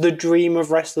 was the dream of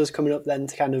wrestlers coming up then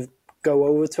to kind of go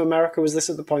over to America? Was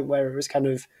this at the point where it was kind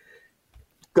of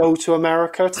go to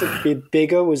America to be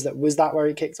bigger? Was that where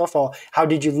it kicked off, or how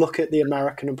did you look at the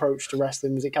American approach to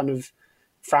wrestling? Was it kind of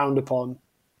frowned upon?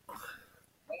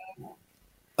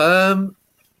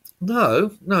 No,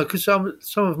 because some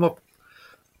of my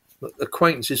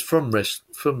acquaintances from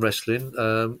wrestling,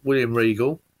 William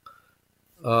Regal,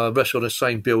 wrestled on the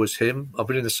same bill as him. I've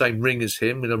been in the same ring as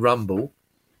him in a Rumble.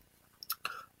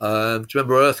 Do you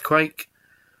remember Earthquake?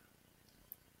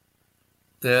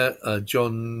 Yeah,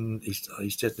 John.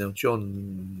 He's dead now.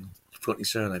 John, I forgot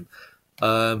his surname.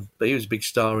 But he was a big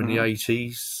star in the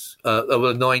 80s,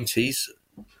 the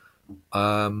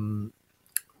 90s.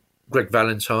 Greg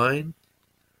Valentine.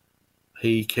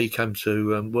 He came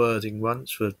to Worthing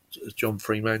once for John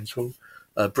Fremantle.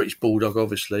 British Bulldog,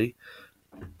 obviously.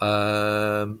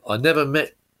 I never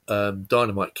met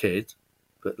Dynamite Kid,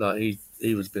 but he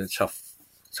was been a tough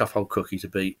old cookie to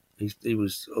beat. He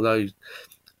was although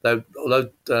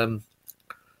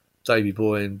Davey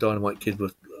Boy and Dynamite Kid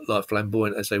were like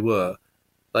flamboyant as they were,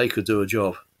 they could do a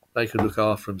job. They could look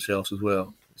after themselves as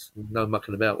well. There's no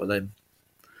mucking about with them.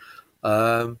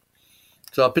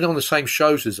 So I've been on the same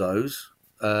shows as those.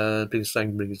 Been in the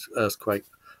same ring as Earthquake.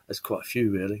 There's quite a few,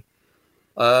 really.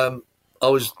 I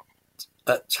was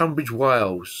at Tunbridge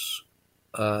Wales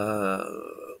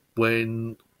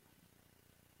when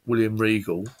William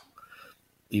Regal,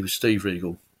 he was Steve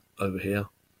Regal over here.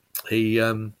 He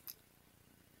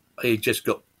just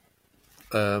got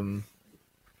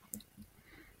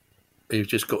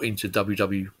into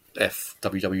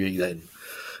WWE then.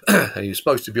 And he was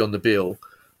supposed to be on the bill,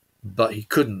 but he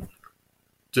couldn't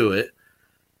do it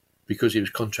because he was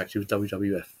contracted with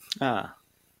WWF.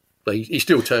 But he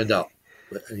still turned up,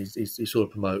 and he's sort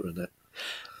of promoter and that.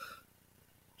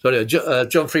 So anyway,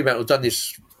 John Fremantle done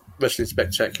this wrestling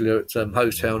spectacular at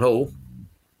Hove Town Hall,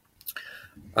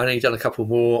 and he'd done a couple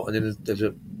more, and then there's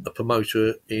a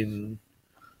promoter in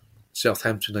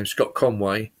Southampton named Scott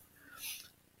Conway.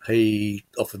 He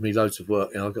offered me loads of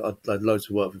work, and I had loads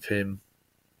of work with him,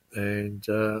 and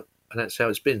that's how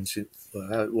it's been since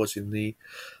how it was in the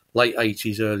late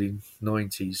 80s, early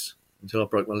 90s, until I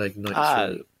broke my leg in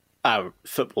 93.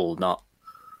 Football, not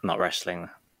wrestling.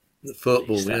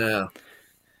 Football, yeah.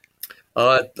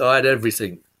 I had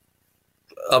everything.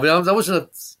 I mean, I wasn't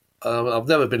I've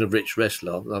never been a rich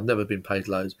wrestler. I've never been paid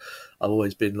loads. I've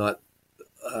always been like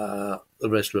the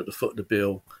wrestler at the foot of the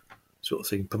bill, sort of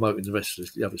thing, promoting the rest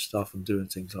of the other stuff and doing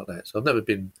things like that. So I've never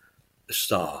been a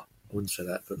star. I wouldn't say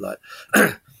that, but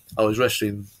I was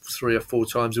wrestling 3 or 4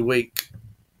 times a week,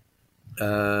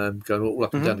 going all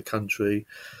up and down the country.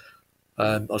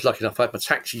 I was lucky enough, I had my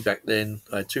taxi back then.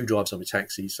 I had 2 drives on my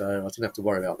taxi, so I didn't have to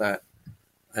worry about that.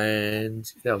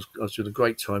 And I was doing a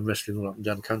great time wrestling all up and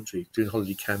down the country, doing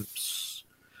holiday camps.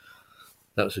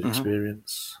 That was an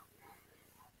experience.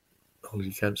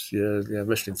 Holiday camps, yeah,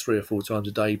 wrestling 3 or 4 times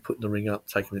a day, putting the ring up,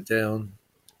 taking it down.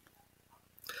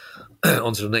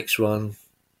 On to the next one.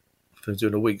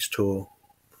 Doing a week's tour.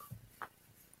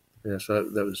 Yeah, so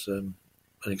that was an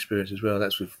experience as well.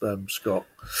 That's with Scott.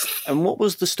 And what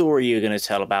was the story you were going to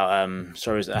tell about,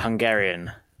 was it a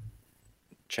Hungarian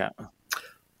chap?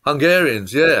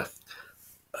 Hungarians, yeah.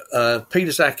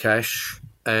 Peter Zakash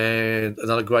and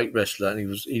another great wrestler, and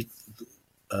his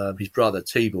brother,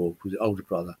 Tibor, who was the older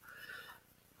brother,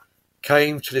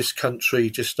 came to this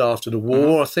country just after the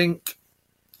war, I think.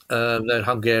 They're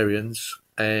Hungarians,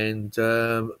 and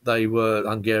they were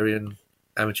Hungarian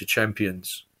amateur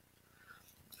champions.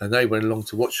 And they went along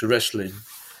to watch the wrestling,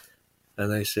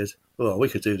 and they said, "Well, we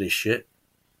could do this shit,"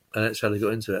 and that's how they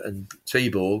got into it. And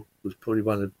Tibor was probably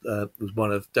one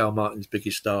of Dale Martin's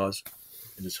biggest stars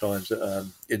in the times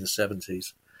in the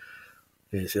 70s.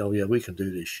 And he said, "Oh yeah, we can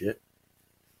do this shit."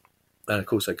 And of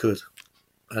course they could.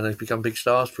 And they've become big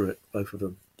stars for it, both of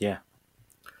them. Yeah.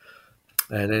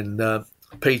 And then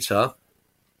Peter,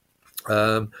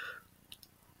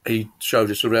 he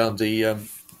showed us around the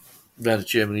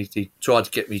gym, and he tried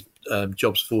to get me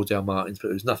jobs for Dalmartins, but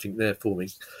there was nothing there for me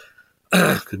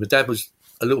because my dad was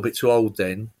a little bit too old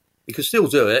then. He could still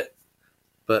do it,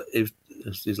 but he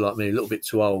was like me, a little bit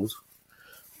too old.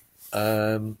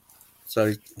 So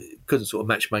he couldn't sort of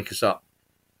matchmake us up.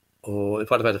 Or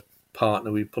if I'd have had a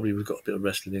partner, we probably would have got a bit of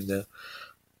wrestling in there.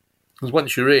 Because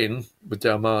once you're in with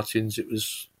Dalmartins,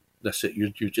 that's it. You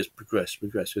just progress.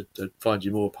 They'd find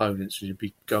you more opponents, and you'd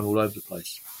be going all over the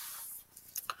place.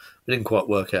 It didn't quite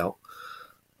work out.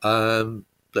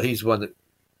 But he's the one that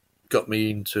got me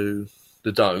into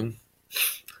the Dome.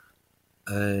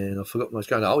 And I forgot what I was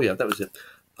going. Oh yeah, that was it.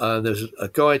 There was a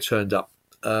guy turned up,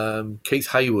 Keith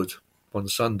Hayward, on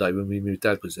Sunday when my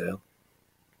dad was there,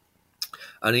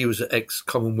 and he was an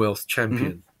ex-Commonwealth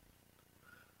champion.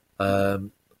 Mm-hmm.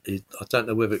 I don't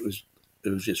know whether it was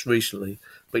just recently,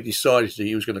 but he decided that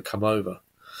he was going to come over,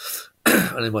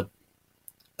 and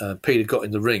then Peter got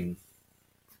in the ring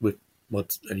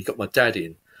and he got my dad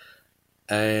in,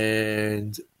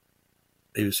 and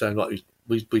he was saying like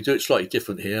we do it slightly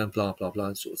different here and blah blah blah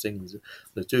and sort of things.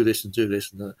 They do this and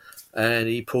that, and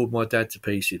he pulled my dad to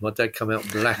pieces. My dad come out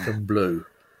black and blue.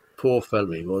 Poor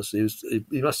fellow he was. He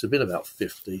must have been about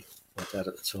 50. My dad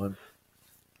at the time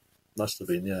must have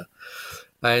been, yeah.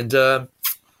 And a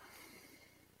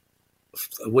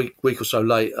week or so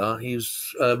later, he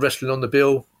was wrestling on the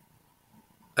bill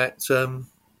at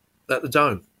the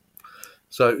Dome.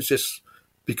 So it was just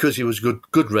because he was a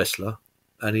good wrestler,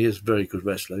 and he is a very good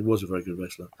wrestler. He was a very good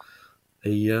wrestler.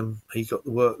 He got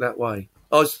the work that way.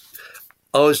 I was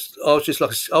just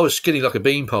like I was skinny like a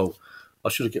beanpole. I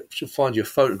should find you a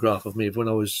photograph of me when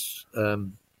I was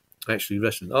actually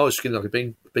wrestling. I was skinny like a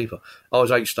beanpole. I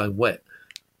was 8 stone wet,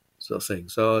 sort of thing.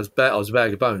 So I was a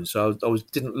bag of bones. So I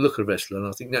didn't look a wrestler, and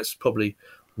I think that's probably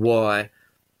why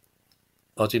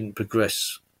I didn't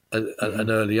progress at an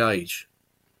early age.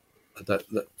 That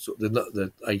sort of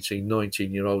the 18,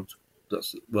 19-year-old.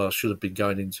 That's I should have been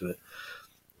going into it.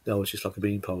 I was just like a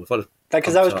beanpole.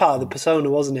 Because that was part of the persona,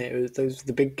 wasn't it? It was those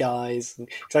the big guys.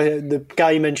 The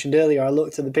guy you mentioned earlier, I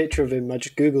looked at the picture of him. I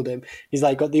just googled him. He's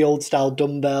like got the old style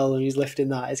dumbbell, and he's lifting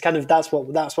that. It's kind of that's what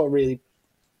really.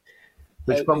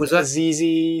 Which one was that?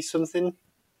 ZZ something.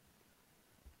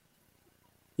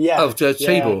 Yeah. Oh,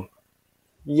 Tibor.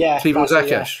 Yeah. Tibor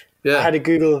Zakash. Yeah. I had to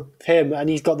Google him, and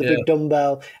he's got the big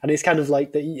dumbbell, and it's kind of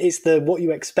like it's what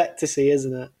you expect to see,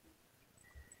 isn't it?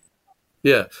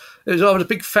 Yeah, it was either a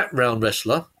big fat round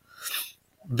wrestler,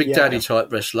 big daddy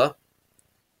type wrestler,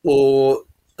 or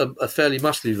a fairly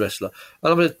muscly wrestler.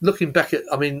 And I mean, looking back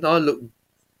I look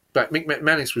back. Mick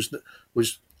McManus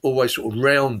was always sort of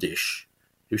roundish.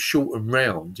 He was short and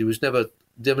round. He was never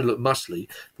looked muscly.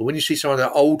 But when you see some of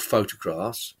their old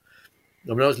photographs,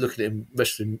 I was looking at him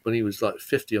wrestling when he was like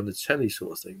 50 on the telly,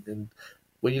 sort of thing. And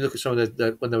when you look at some of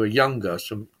their when they were younger,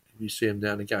 you see them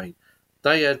now and again,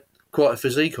 they had quite a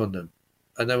physique on them.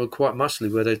 And they were quite muscly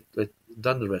where they'd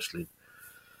done the wrestling.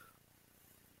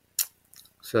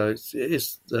 So it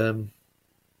is other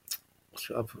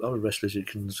wrestlers you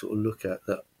can sort of look at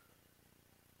that.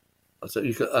 So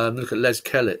you can look at Les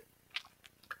Kellett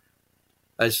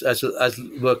as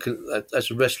working as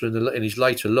a wrestler in his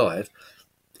later life.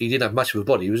 He didn't have much of a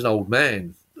body. He was an old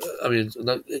man.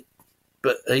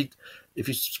 But if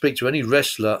you speak to any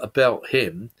wrestler about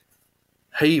him,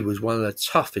 he was one of the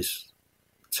toughest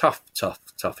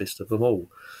of them all.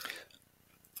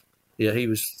 Yeah, he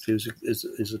looks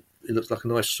like a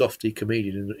nice softy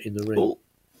comedian in the ring. Cool.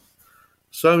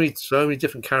 So many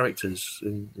different characters.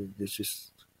 And it's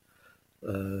just,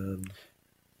 I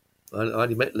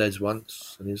only met Les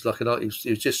once, and he was like he was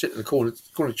just sitting in the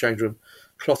corner change room,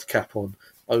 cloth cap on,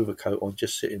 overcoat on,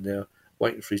 just sitting there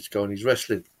waiting for him to go on his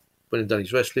wrestling. When he'd done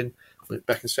his wrestling, went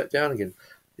back and sat down again.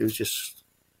 It was just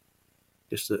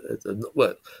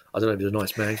well, I don't know if he's a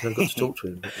nice man because I never got to talk to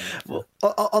him. Well,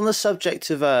 on the subject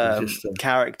of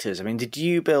characters, I mean, did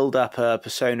you build up a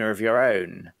persona of your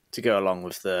own to go along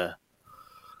with the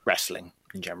wrestling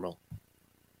in general?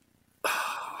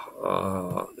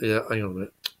 Yeah, hang on a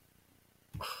minute.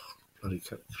 Bloody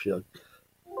shit.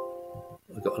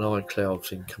 I've got an iCloud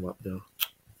thing come up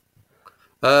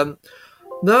now.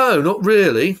 No, not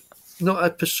really. Not a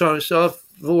persona. So I've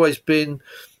always been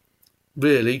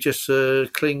really just a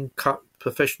clean-cut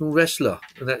professional wrestler,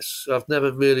 and I've never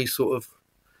really sort of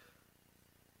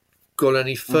gone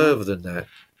any further than that.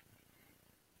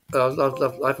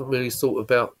 I haven't really thought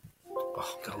about.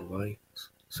 Oh, go away!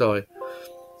 Sorry.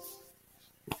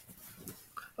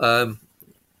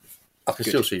 I can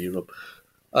still see you,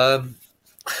 Rob.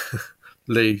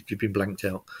 Lee, you've been blanked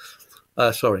out.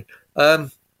 Sorry.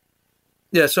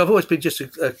 Yeah, so I've always been just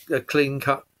a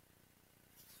clean-cut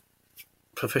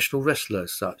professional wrestler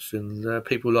as such, and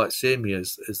people like seeing me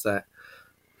as that.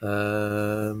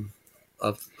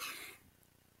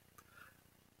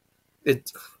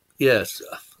 Yes,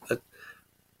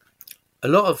 a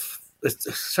lot of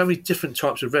there's so many different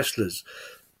types of wrestlers.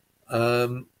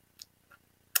 You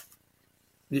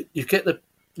get the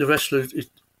wrestler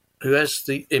who has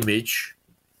the image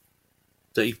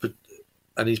that he put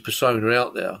and his persona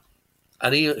out there,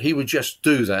 and he would just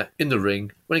do that in the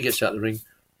ring. When he gets out of the ring,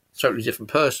 totally different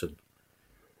person.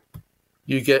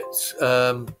 You get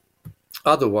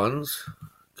other ones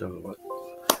that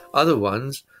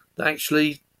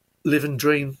actually live and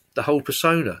dream the whole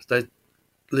persona. They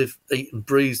live, eat, and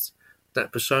breathe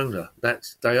that persona.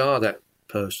 They are that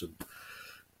person.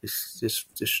 It's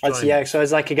strange. Yeah, so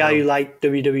it's like a guy who liked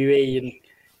WWE, and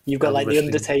you've got like the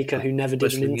Undertaker who never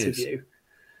did an interview,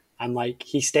 and like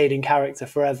he stayed in character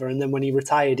forever. And then when he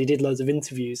retired, he did loads of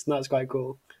interviews, and that's quite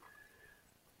cool.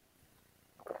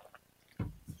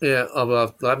 Yeah,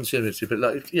 I haven't seen it, but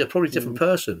like, yeah, probably a different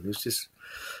person. It's just,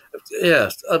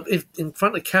 in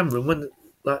front of the camera, and when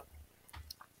like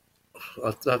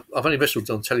I've only wrestled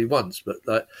on telly once, but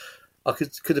like I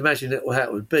could imagine how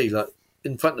it would be. Like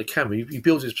in front of the camera, you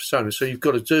build this persona, so you've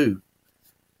got to do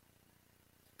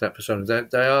that persona.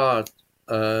 They are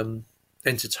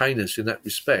entertainers in that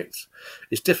respect.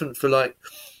 It's different for like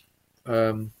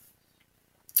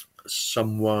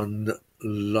someone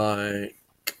like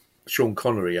Sean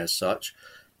Connery as such.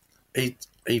 He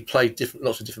played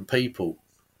lots of different people,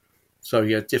 so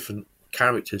he had different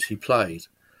characters he played.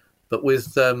 But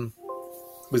with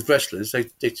wrestlers, they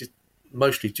just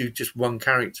mostly do just one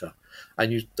character,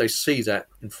 and they see that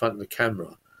in front of the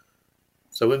camera.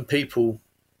 So when people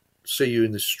see you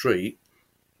in the street,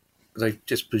 they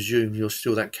just presume you're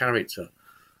still that character.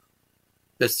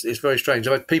 It's very strange.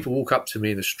 I've had people walk up to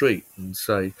me in the street and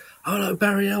say, "Hello,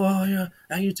 Barry, how are you?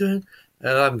 How you doing?"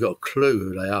 And I haven't got a clue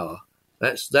who they are.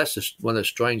 That's just one of the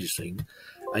strangest things.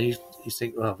 And you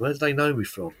think, "Oh, where do they know me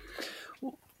from?"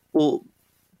 Well,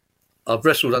 I've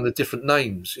wrestled under different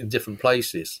names in different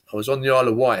places. I was on the Isle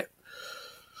of Wight.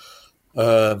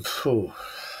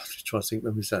 Just trying to think,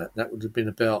 when was that? That would have been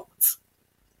about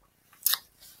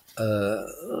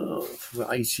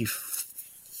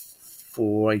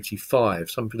 84, 85,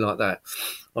 something like that.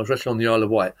 I was wrestling on the Isle of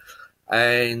Wight,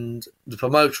 and the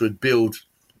promoter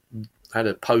had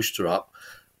a poster up,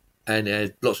 and it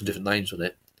had lots of different names on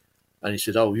it. And he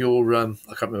said, "Oh, you're I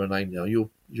can't remember her name now. You're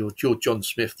John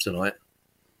Smith tonight."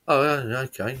 Oh,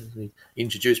 okay. He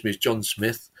introduced me as John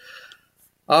Smith.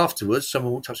 Afterwards,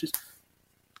 someone walked up and says,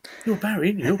 "You're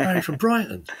Barry, you're Barry from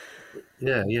Brighton."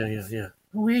 Yeah.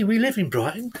 We live in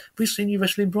Brighton. We've seen you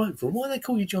wrestle in Brighton before. Why do they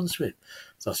call you John Smith?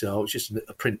 So I said, "Oh, it's just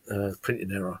a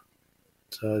printing error."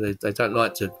 So they don't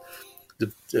like to.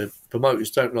 The promoters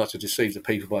don't like to deceive the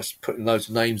people by putting loads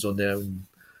of names on there,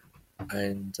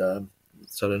 and so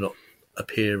they're not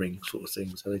appearing, sort of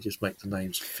thing. So they just make the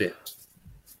names fit.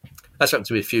 That's happened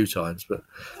to me a few times, but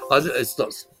it's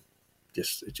not.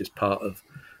 It's just part of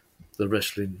the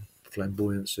wrestling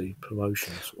flamboyancy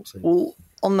promotion sort of thing. Well,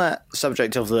 on that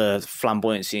subject of the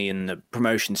flamboyancy and the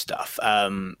promotion stuff,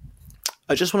 I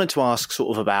just wanted to ask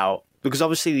sort of about, because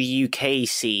obviously the UK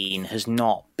scene has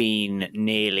not been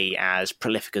nearly as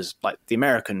prolific as like the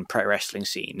American pro wrestling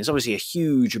scene. There's obviously a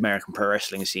huge American pro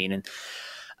wrestling scene, and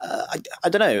I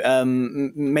don't know,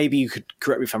 maybe you could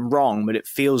correct me if I'm wrong, but it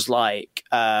feels like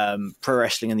pro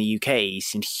wrestling in the UK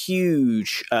seemed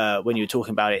huge when you were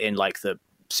talking about it in like the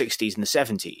 60s and the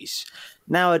 70s.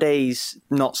 Nowadays,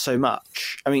 not so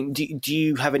much. I mean, do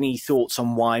you have any thoughts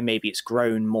on why maybe it's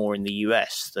grown more in the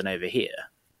US than over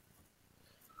here?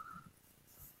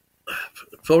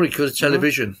 Probably because of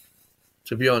television,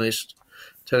 to be honest.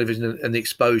 Television and the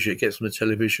exposure it gets from the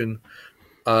television.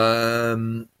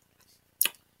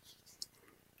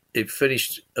 It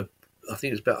finished, I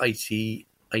think it was about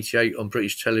 88 on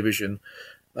British television.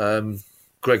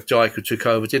 Greg Dyke, took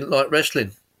over, didn't like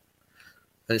wrestling.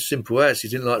 And it's simple as, he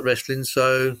didn't like wrestling,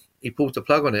 so he pulled the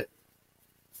plug on it.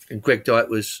 And Greg Dyke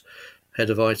was head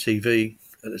of ITV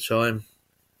at the time.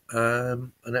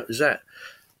 And that was that.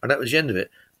 And that was the end of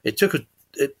it. It took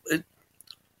it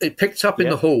picked up in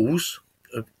the halls.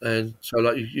 And so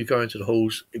like you go into the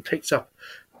halls, it picked up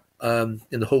in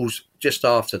the halls just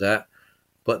after that.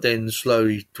 But then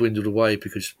slowly dwindled away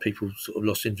because people sort of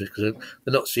lost interest because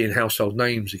they're not seeing household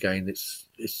names again. It's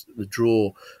the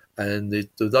draw, and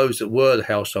those that were the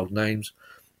household names,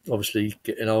 obviously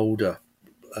getting older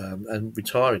and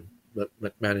retiring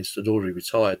McManus had already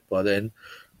retired by then.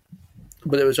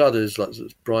 But there was others like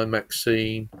Brian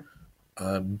Maxine,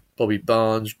 Bobby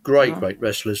Barnes, great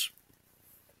wrestlers.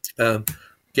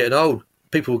 Getting old.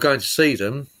 People were going to see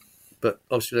them, but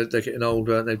obviously they're getting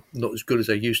older and they're not as good as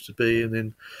they used to be. And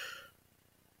then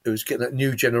it was getting that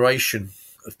new generation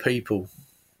of people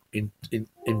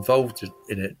involved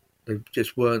in it. They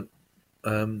just weren't.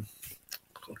 I'll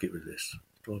get rid of this.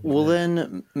 Well,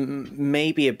 then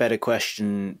maybe a better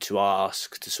question to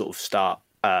ask to sort of start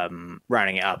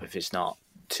rounding it up, if it's not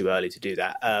too early to do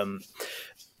that.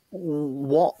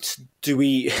 What do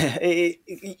we?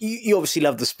 You obviously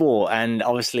love the sport, and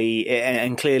obviously,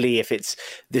 and clearly, if it's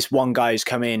this one guy who's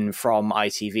come in from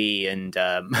ITV and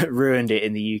ruined it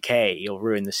in the UK or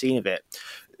ruined the scene of it,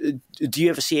 do you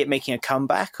ever see it making a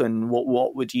comeback? And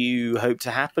what would you hope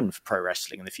to happen for pro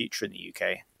wrestling in the future in the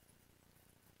UK?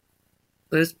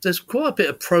 There's quite a bit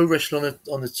of pro wrestling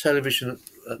on the television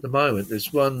at the moment.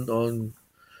 There's one on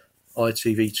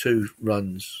ITV2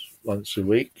 runs once a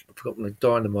week. I've forgotten, the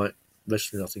Dynamite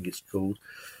Wrestling, I think it's called.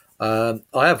 I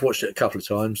have watched it a couple of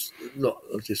times. Not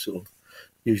just sort of.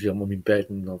 Usually, I'm in bed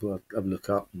and I'll have a look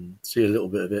up and see a little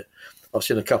bit of it. I've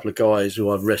seen a couple of guys who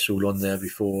I've wrestled on there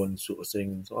before and sort of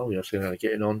thing. Oh yeah, I've seen how they're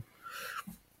getting on.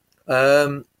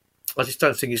 I just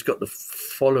don't think it's got the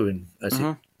following as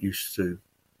it used to.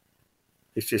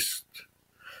 It's just,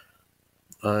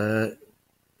 it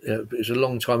was a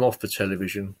long time off for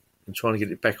television, and trying to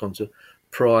get it back onto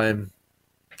prime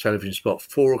television spot,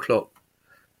 4:00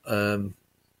 on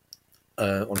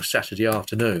a Saturday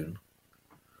afternoon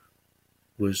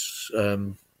was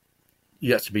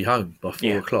you had to be home by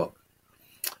 4:00.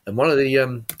 And one of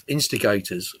the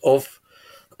instigators of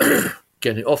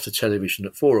getting it off the television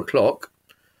at 4:00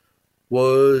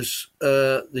 was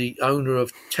the owner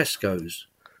of Tesco's.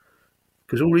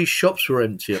 Because all these shops were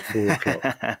empty at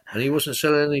 4:00, and he wasn't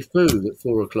selling any food at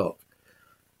 4:00.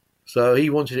 So he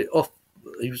wanted it off.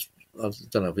 I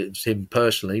don't know if it was him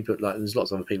personally, but like there's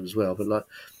lots of other people as well. But like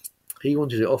he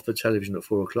wanted it off the television at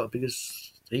 4:00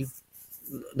 because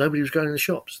nobody was going in the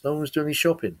shops. No one was doing any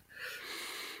shopping,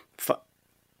 and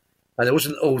there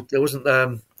wasn't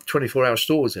 24-hour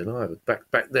stores in either.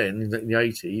 Back then in the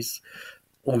 80s,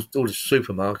 all the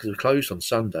supermarkets were closed on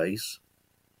Sundays.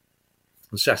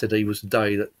 And Saturday was the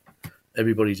day that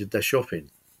everybody did their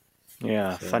shopping.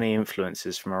 Yeah, so. Funny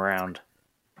influences from around.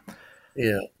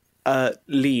 Yeah.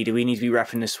 Lee, do we need to be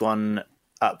wrapping this one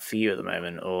up for you at the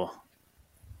moment, or?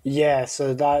 Yeah,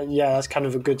 so that's kind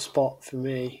of a good spot for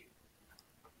me.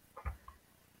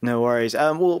 No worries.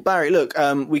 Well, Barry, look,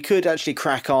 we could actually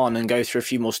crack on and go through a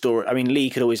few more stories. I mean, Lee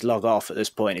could always log off at this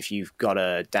point if you've got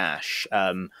a dash.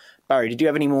 Barry, did you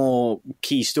have any more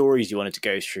key stories you wanted to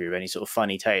go through? Any sort of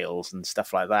funny tales and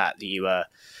stuff like that you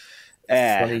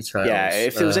funny tales? Yeah,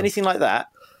 if there was anything like that.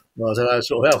 Well, I don't know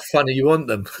sort of how funny you want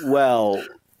them. Well,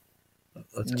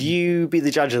 you be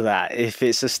the judge of that. If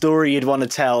it's a story you'd want to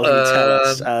tell, you tell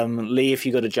us. Lee, if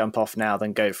you got to jump off now,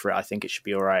 then go for it. I think it should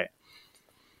be all right.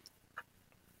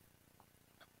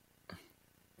 I'm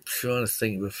trying to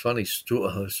think of a funny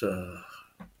story.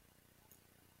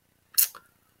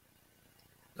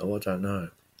 Oh, I don't know.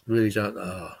 Really don't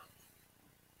know.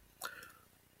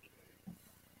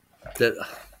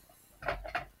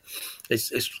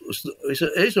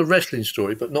 It's a wrestling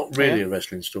story, but not really a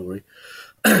wrestling story.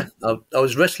 I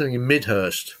was wrestling in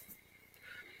Midhurst,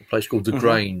 a place called The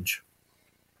Grange,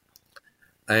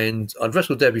 and I'd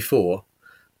wrestled there before,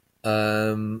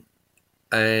 and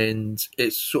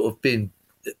it's sort of been.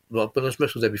 Well, when I was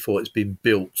wrestled there before, it's been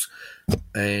built,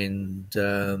 and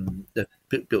they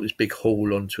built this big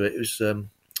hall onto it. It was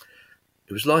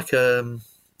like it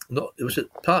was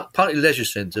partly leisure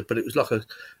centre, but it was like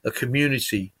a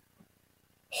community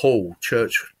hall,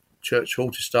 church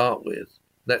hall to start with,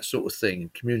 that sort of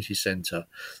thing, community centre,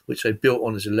 which they built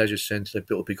on as a leisure centre. They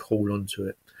built a big hall onto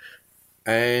it,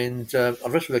 and I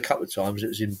wrestled a couple of times. It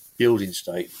was in building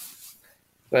state.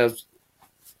 Well,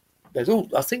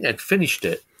 I think they'd finished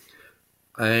it,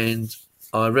 and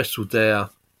I wrestled there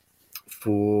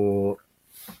for,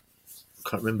 I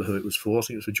can't remember who it was for. I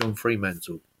think it was for John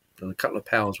Fremantle, and a couple of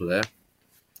pals were there.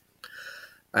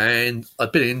 And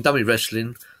I'd been in dummy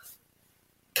wrestling,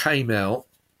 came out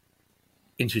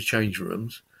into the change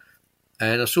rooms,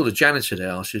 and I saw the janitor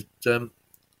there. I said, "Is there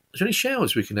any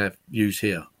showers we can use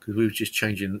here?" Because we were just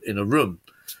changing in a room.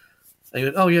 And he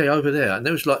went, "Oh yeah, over there." And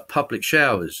there was like public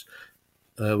showers.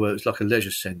 Where it was like a leisure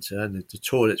centre, and the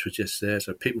toilets were just there,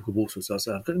 so people could walk through. So I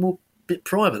said, "I've got more bit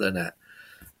private than that."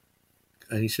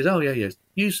 And he said, "Oh yeah,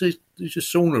 use the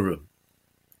sauna room."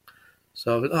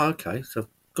 So I went, "Oh okay." So I've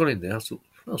gone in there. I thought,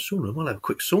 "Oh, sauna room. I'll have a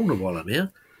quick sauna while I'm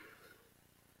here."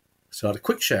 So I had a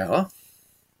quick shower,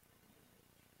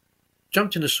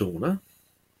 jumped in the sauna,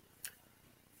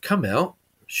 come out,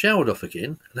 showered off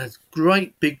again, and had a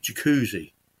great big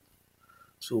jacuzzi.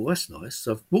 So that's nice.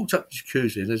 So I've walked up to the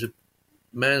jacuzzi, and there's a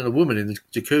man and a woman in the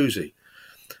jacuzzi.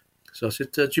 So I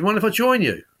said, do you mind if I join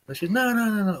you? They said,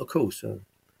 no, of course. So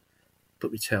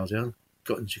put my towel down,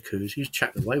 got in the jacuzzi, he's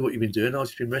chatting away, what you've been doing? I've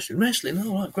just been wrestling,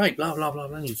 all right, great, blah, blah, blah,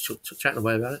 blah. And he's chatting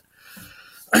away about it.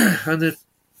 And the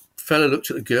fella looked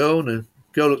at the girl, and the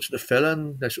girl looked at the fella,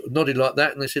 and they sort of nodded like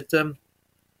that, and they said,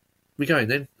 we going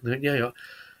then? And they went, yeah.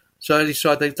 So they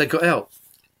decided they got out,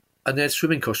 and they had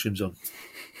swimming costumes on.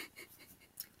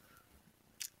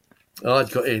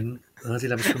 I'd got in, and I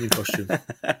did have a swimming costume.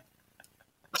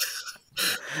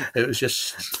 It was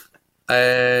just,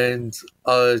 and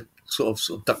I sort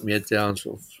of ducked my head down.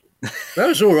 That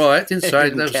was all right. Didn't say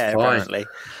that was fine. Apparently.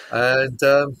 And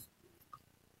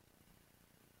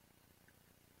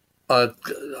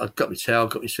I got my towel,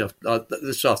 got myself.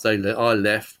 This afternoon I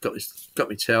left, got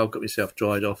my towel, got myself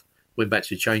dried off. Went back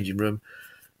to the changing room,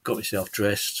 got myself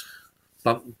dressed.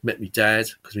 Met my dad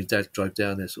because my dad drove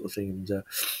down there, sort of thing.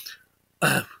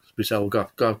 And we said, "We'll go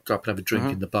up and have a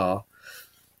drink in the bar."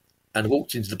 And I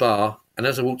walked into the bar, and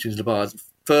as I walked into the bar, the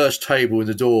first table in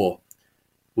the door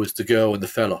was the girl and the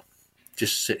fella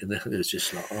just sitting there. It was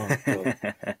just like, oh, God.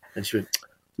 And she went,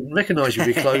 didn't recognise you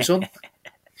with your clothes on.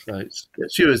 So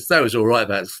that was all right,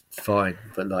 that's fine.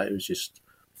 But like, it was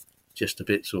just a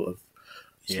bit sort of,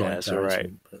 yeah, that's all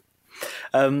right.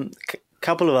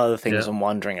 Couple of other things I'm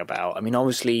wondering about. I mean,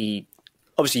 obviously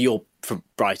you're from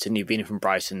Brighton. You've been from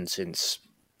Brighton since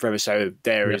forever, so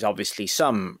there is obviously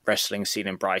some wrestling scene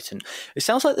in Brighton. It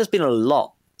sounds like there's been a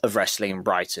lot of wrestling in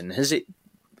Brighton. Has it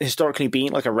historically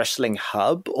been like a wrestling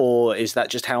hub, or is that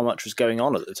just how much was going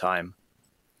on at the time?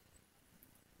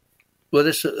 Well,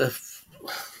 there's the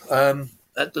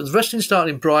wrestling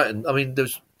started in Brighton. I mean,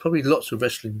 there's probably lots of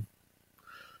wrestling.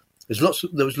 There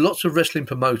was lots of wrestling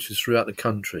promoters throughout the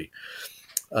country.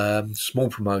 Small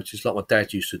promoters like my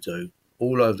dad used to do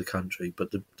all over the country,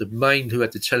 but the main who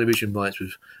had the television rights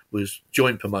was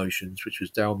Joint Promotions, which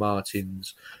was Dale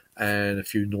Martin's and a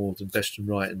few Northern, Best and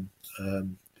Brighton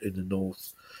in the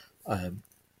north, and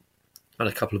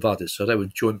a couple of others. So they were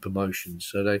Joint Promotions.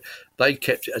 So they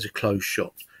kept it as a closed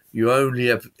shop. You only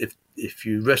have if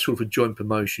you wrestled for Joint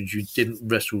Promotions, you didn't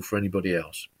wrestle for anybody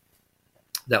else.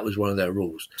 That was one of their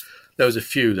rules. There was a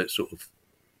few that sort of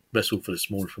wrestled for the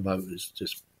smaller promoters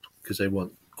just because they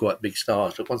weren't quite big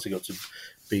stars. But once they got to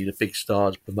be the big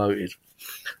stars promoted,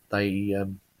 they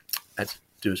had to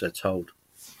do as they're told.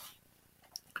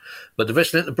 But the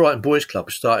wrestling at the Brighton Boys Club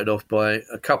was started off by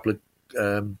a couple of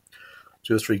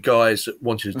 2 or 3 guys that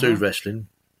wanted to do wrestling.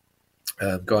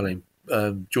 A guy named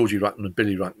Georgie Ruckman and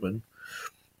Billy Ruckman.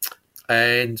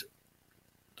 And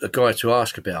a guy to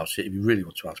ask about it, if you really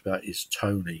want to ask about it, is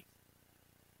Tony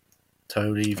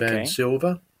Van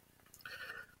Silver.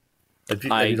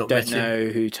 I don't know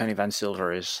who Tony Van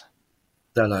Silver is.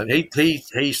 Don't know.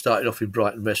 He started off in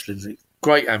Brighton wrestling.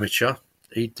 Great amateur.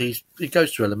 He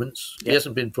goes to Elements. Yep. He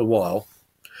hasn't been for a while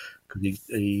because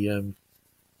he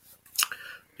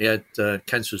had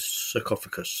cancerous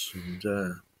sarcophagus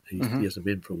and he hasn't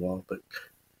been for a while. But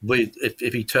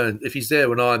if he's there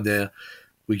when I'm there,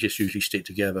 we just usually stick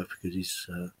together because he's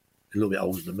a little bit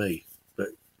older than me. But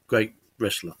great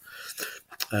wrestler,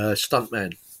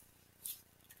 stuntman.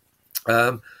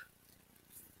 So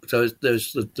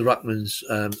there's the Ruckmans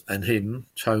and him,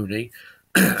 Tony,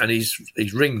 and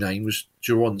his ring name was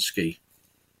Jaronski.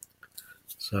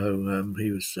 So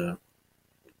he was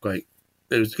great.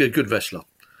 He was a good wrestler.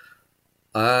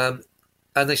 And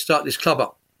they started this club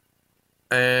up,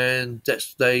 and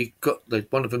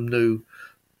one of them knew.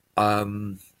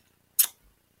 One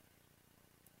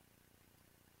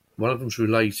of them's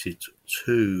related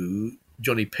to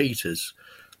Johnny Peters,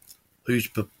 who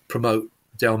used to promote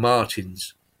Dale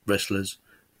Martin's wrestlers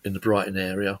in the Brighton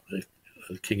area,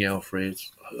 King Alfred,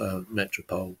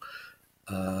 Metropole,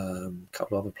 a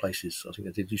couple of other places. I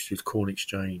think they used to do Corn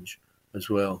Exchange as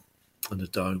well, and the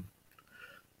Dome.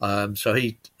 So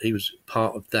he was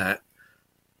part of that,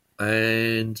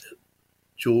 and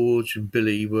George and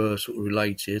Billy were sort of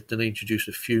related. Then they introduced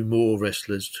a few more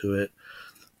wrestlers to it,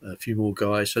 a few more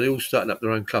guys. So they all started up their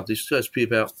own club. There's supposed to be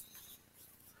about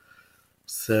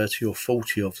 30 or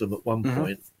 40 of them at one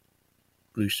point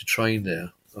who used to train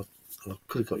there. I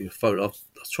could have got you a photo. I'll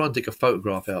try and dig a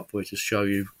photograph out for you to show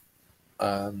you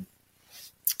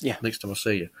next time I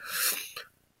see you.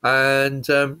 And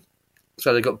so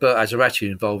they got Bert Azarati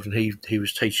involved, and he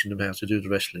was teaching them how to do the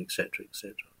wrestling, etc.,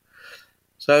 etc.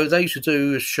 So they used to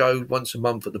do a show once a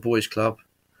month at the Boys Club,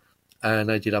 and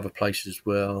they did other places as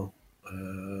well.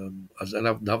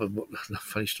 Another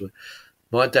funny story.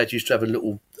 My dad used to have a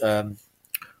little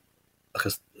like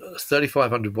a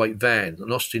 3,500 weight van,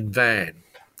 an Austin van,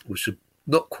 which was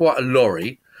not quite a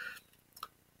lorry,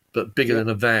 but bigger than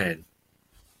a van,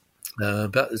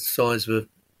 about the size of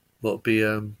what would be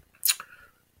a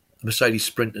Mercedes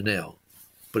Sprinter now,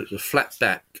 but it was a flat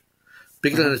back,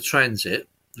 bigger than a Transit,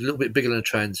 a little bit bigger than a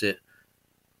Transit,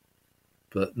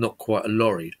 but not quite a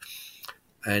lorry.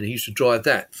 And he used to drive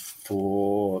that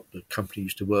for the company he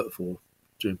used to work for,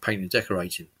 doing painting and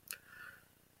decorating.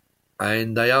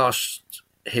 And they asked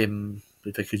him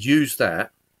if they could use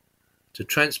that to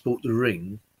transport the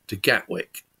ring to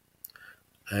Gatwick.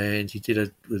 And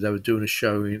they were doing a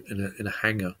show in a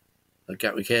hangar at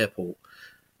Gatwick Airport.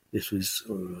 This was,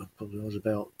 probably I was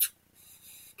about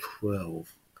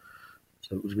 12.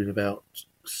 So it would have been about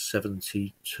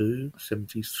 72,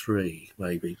 73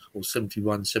 maybe, or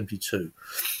 71, 72.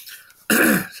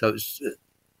 So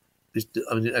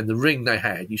and the ring they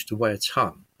had used to weigh a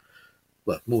ton.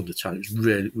 Well, more than a ton. It was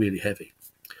really, really heavy.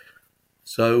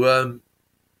 So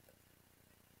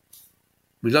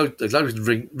they loaded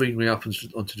the ring up onto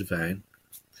the van.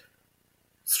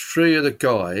 3 of the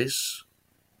guys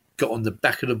got on the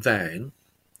back of the van,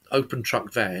 open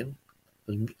truck van,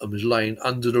 and was laying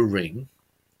under the ring.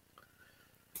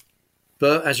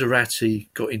 Bert Azarati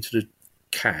got into the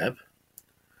cab,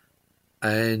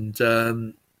 and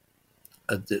the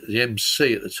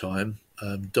MC at the time,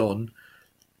 Don,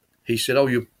 he said,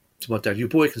 to my dad, your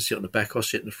boy can sit on the back, I'll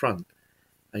sit in the front.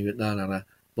 And he went, no,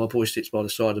 my boy sits by the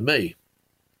side of me.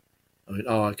 I went,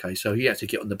 oh, okay, so he had to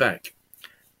get on the back.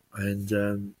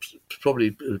 And probably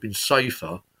it would have been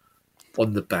safer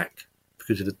on the back,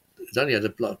 because it only had a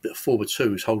bit of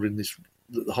 4x2 was holding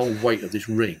the whole weight of this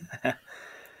ring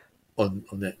on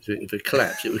that. So if it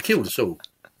collapsed, it would kill us all.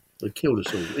 It would kill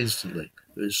us all instantly.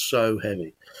 It was so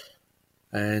heavy.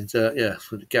 And for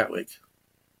the Gatwick.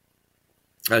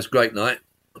 That was a great night.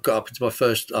 I got up into I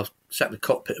sat in the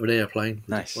cockpit of an airplane with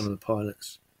Nice. One of the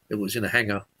pilots. It was in a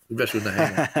hangar. The rest was in a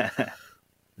hangar.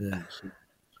 Yeah, so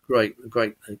great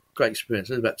experience.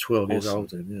 I was about 12 years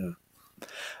old then, yeah.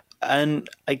 And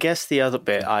I guess the other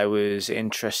bit I was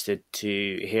interested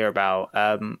to hear about,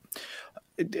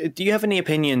 do you have any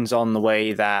opinions on the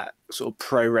way that sort of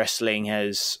pro wrestling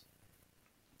has...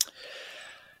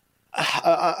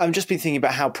 I've just been thinking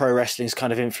about how pro wrestling has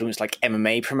kind of influenced like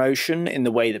MMA promotion in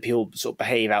the way that people sort of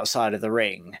behave outside of the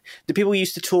ring. Do people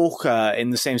used to talk in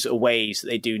the same sort of ways that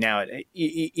they do now?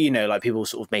 You know, like people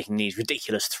sort of making these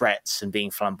ridiculous threats and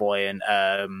being flamboyant.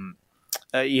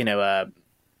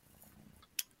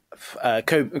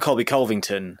 Colby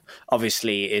Covington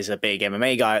obviously is a big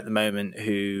MMA guy at the moment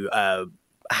who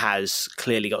has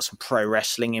clearly got some pro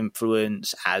wrestling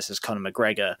influence, as has Conor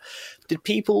McGregor. Did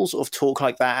people sort of talk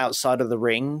like that outside of the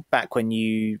ring back when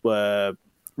you were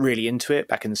really into it,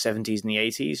 back in the 70s and the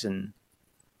 80s? And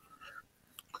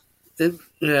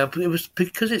it was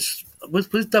because it's with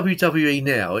WWE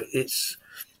now. It's.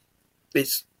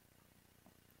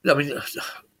 I mean,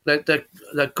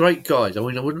 they're great guys. I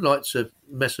mean, I wouldn't like to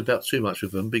mess about too much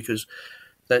with them because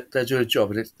they do a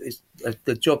job, and it's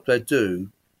the job they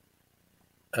do.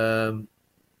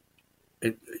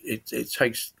 It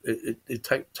takes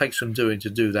some doing to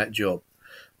do that job,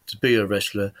 to be a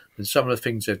wrestler, and some of the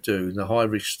things they do and the high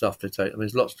risk stuff they take. I mean,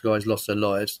 lots of guys lost their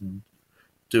lives and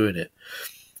doing it,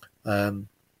 but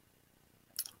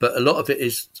a lot of it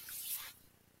is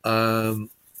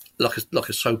like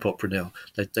a soap opera now.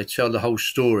 They tell the whole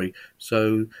story,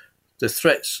 so the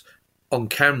threats on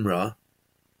camera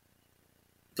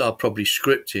are probably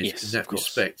scripted in that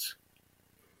respect.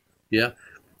 Yeah.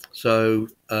 So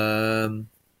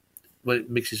when it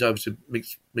mixes over to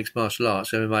mixed martial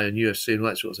arts, MMA and UFC and all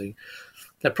that sort of thing,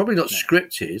 they're probably not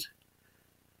scripted.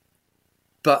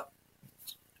 But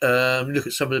look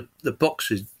at some of the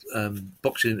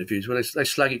boxing interviews where they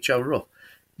slag each other off.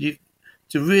 To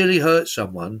really hurt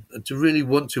someone and to really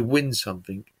want to win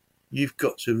something, you've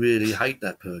got to really hate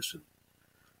that person.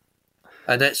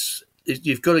 And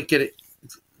you've got to get it.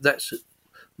 That's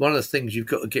one of the things you've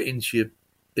got to get into your.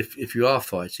 If you are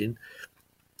fighting,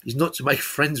 is not to make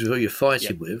friends with who you're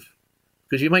fighting with,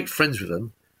 because you make friends with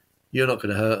them, you're not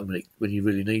going to hurt them when you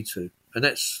really need to, and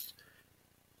that's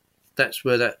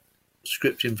where that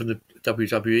scripting from the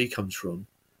WWE comes from.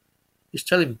 It's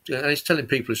telling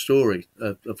people a story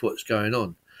of what's going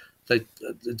on. The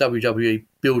WWE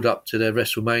build up to their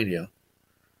WrestleMania,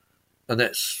 and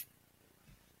that's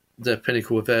the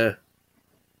pinnacle of their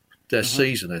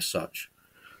season as such.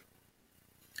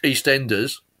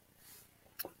 EastEnders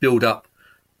build up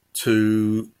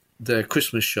to their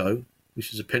Christmas show,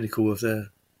 which is a pinnacle of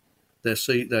their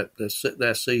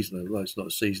season. Well, it's not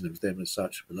a season of them as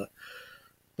such, but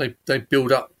they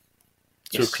build up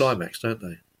to a climax, don't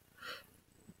they?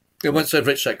 And once they've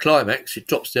reached that climax, it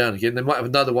drops down again. They might have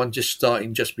another one just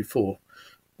starting just before,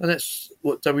 and that's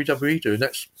what WWE do. And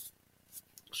that's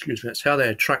how they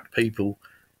attract people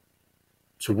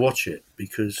to watch it,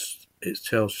 because it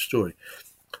tells a story.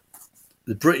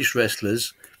 The British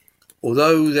wrestlers,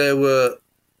 although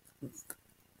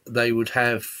they would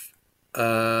have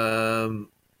I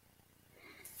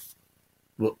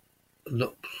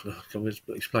can't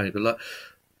explain it, but like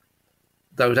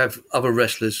they would have other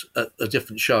wrestlers at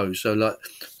different shows. So, like,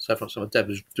 say for example, my dad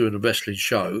was doing a wrestling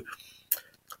show,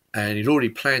 and he'd already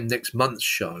planned next month's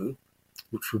show,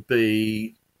 which would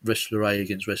be Wrestler A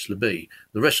against Wrestler B.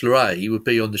 The Wrestler A would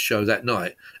be on the show that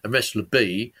night, and Wrestler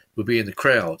B would be in the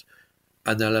crowd,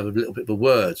 and they'll have a little bit of a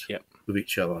word with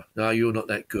each other. No, you're not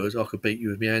that good. I could beat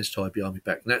you with my hands tied behind my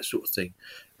back, and that sort of thing.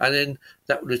 And then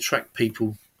that would attract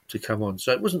people to come on.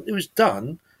 So it was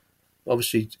done,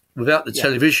 obviously, without the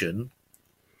television.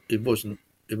 It wasn't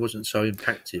so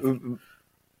impactful,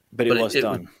 but it was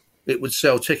done. It would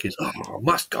sell tickets. Oh,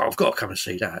 I've got to come and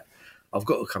see that.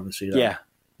 Yeah,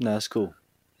 no, that's cool.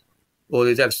 Or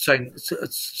they'd have same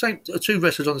two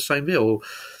wrestlers on the same bill. Or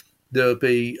there would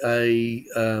be a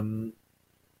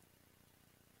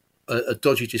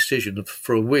dodgy decision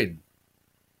for a win,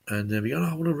 and they'd be,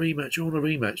 I want a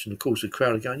rematch. And of course the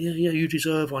crowd are going, yeah, you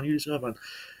deserve one.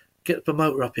 Get the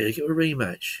promoter up here, get a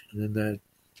rematch, and then they'd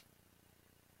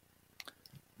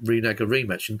renege a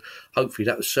rematch, and hopefully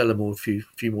that would sell them a few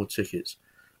more tickets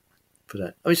for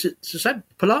that. I mean, it's the same.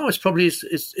 Polaris probably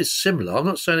is similar. I'm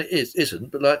not saying it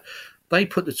isn't, but like they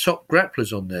put the top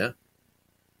grapplers on there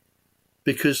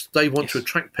because they want to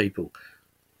attract people.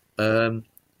 I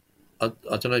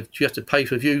don't know. Do you have to pay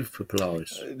per view for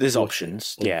Polaris? There's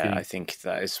options. I think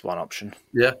that is one option.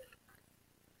 Yeah.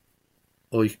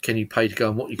 Or can you pay to go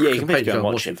and watch? You can pay to go and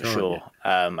watch it for sure.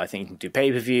 I think you can do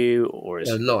pay per view or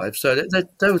live. So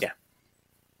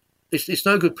it's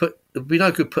no good. It'd be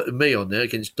no good putting me on there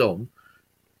against Dom,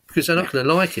 because they're not going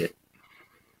to like it.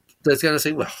 They're going to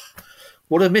think, well,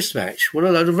 what a mismatch! What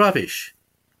a load of rubbish!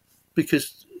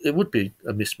 Because it would be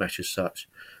a mismatch as such.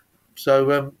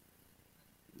 So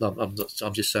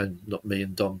I'm just saying, not me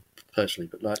and Dom personally,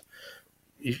 but like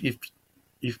you've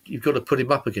got to put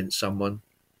him up against someone.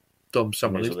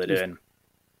 Someone knows what they're doing.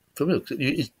 For me,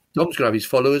 Dom's going to have his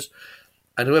followers,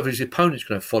 and whoever his opponent's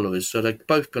going to have followers. So they're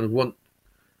both going to want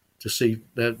to see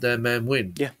their man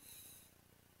win. Yeah.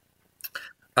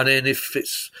 And then if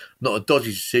it's not a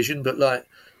dodgy decision, but like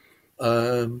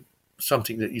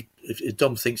something that if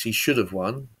Dom thinks he should have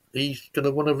won, he's going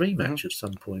to want a rematch at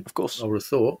some point. Of course, I would have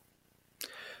thought.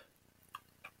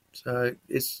 So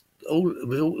it's all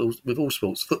with all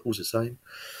sports. Football's the same.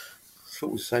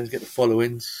 Football's the same. You get the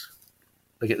followings.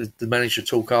 They get the manager to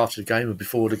talk after the game and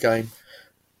before the game,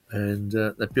 and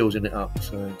they're building it up.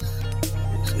 So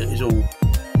it's all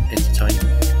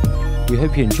entertaining. We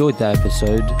hope you enjoyed that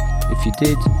episode. If you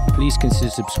did, please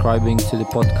consider subscribing to the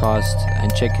podcast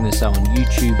and checking us out on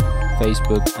YouTube,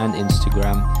 Facebook, and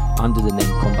Instagram under the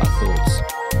name Combat Thoughts.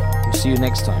 We'll see you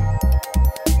next time.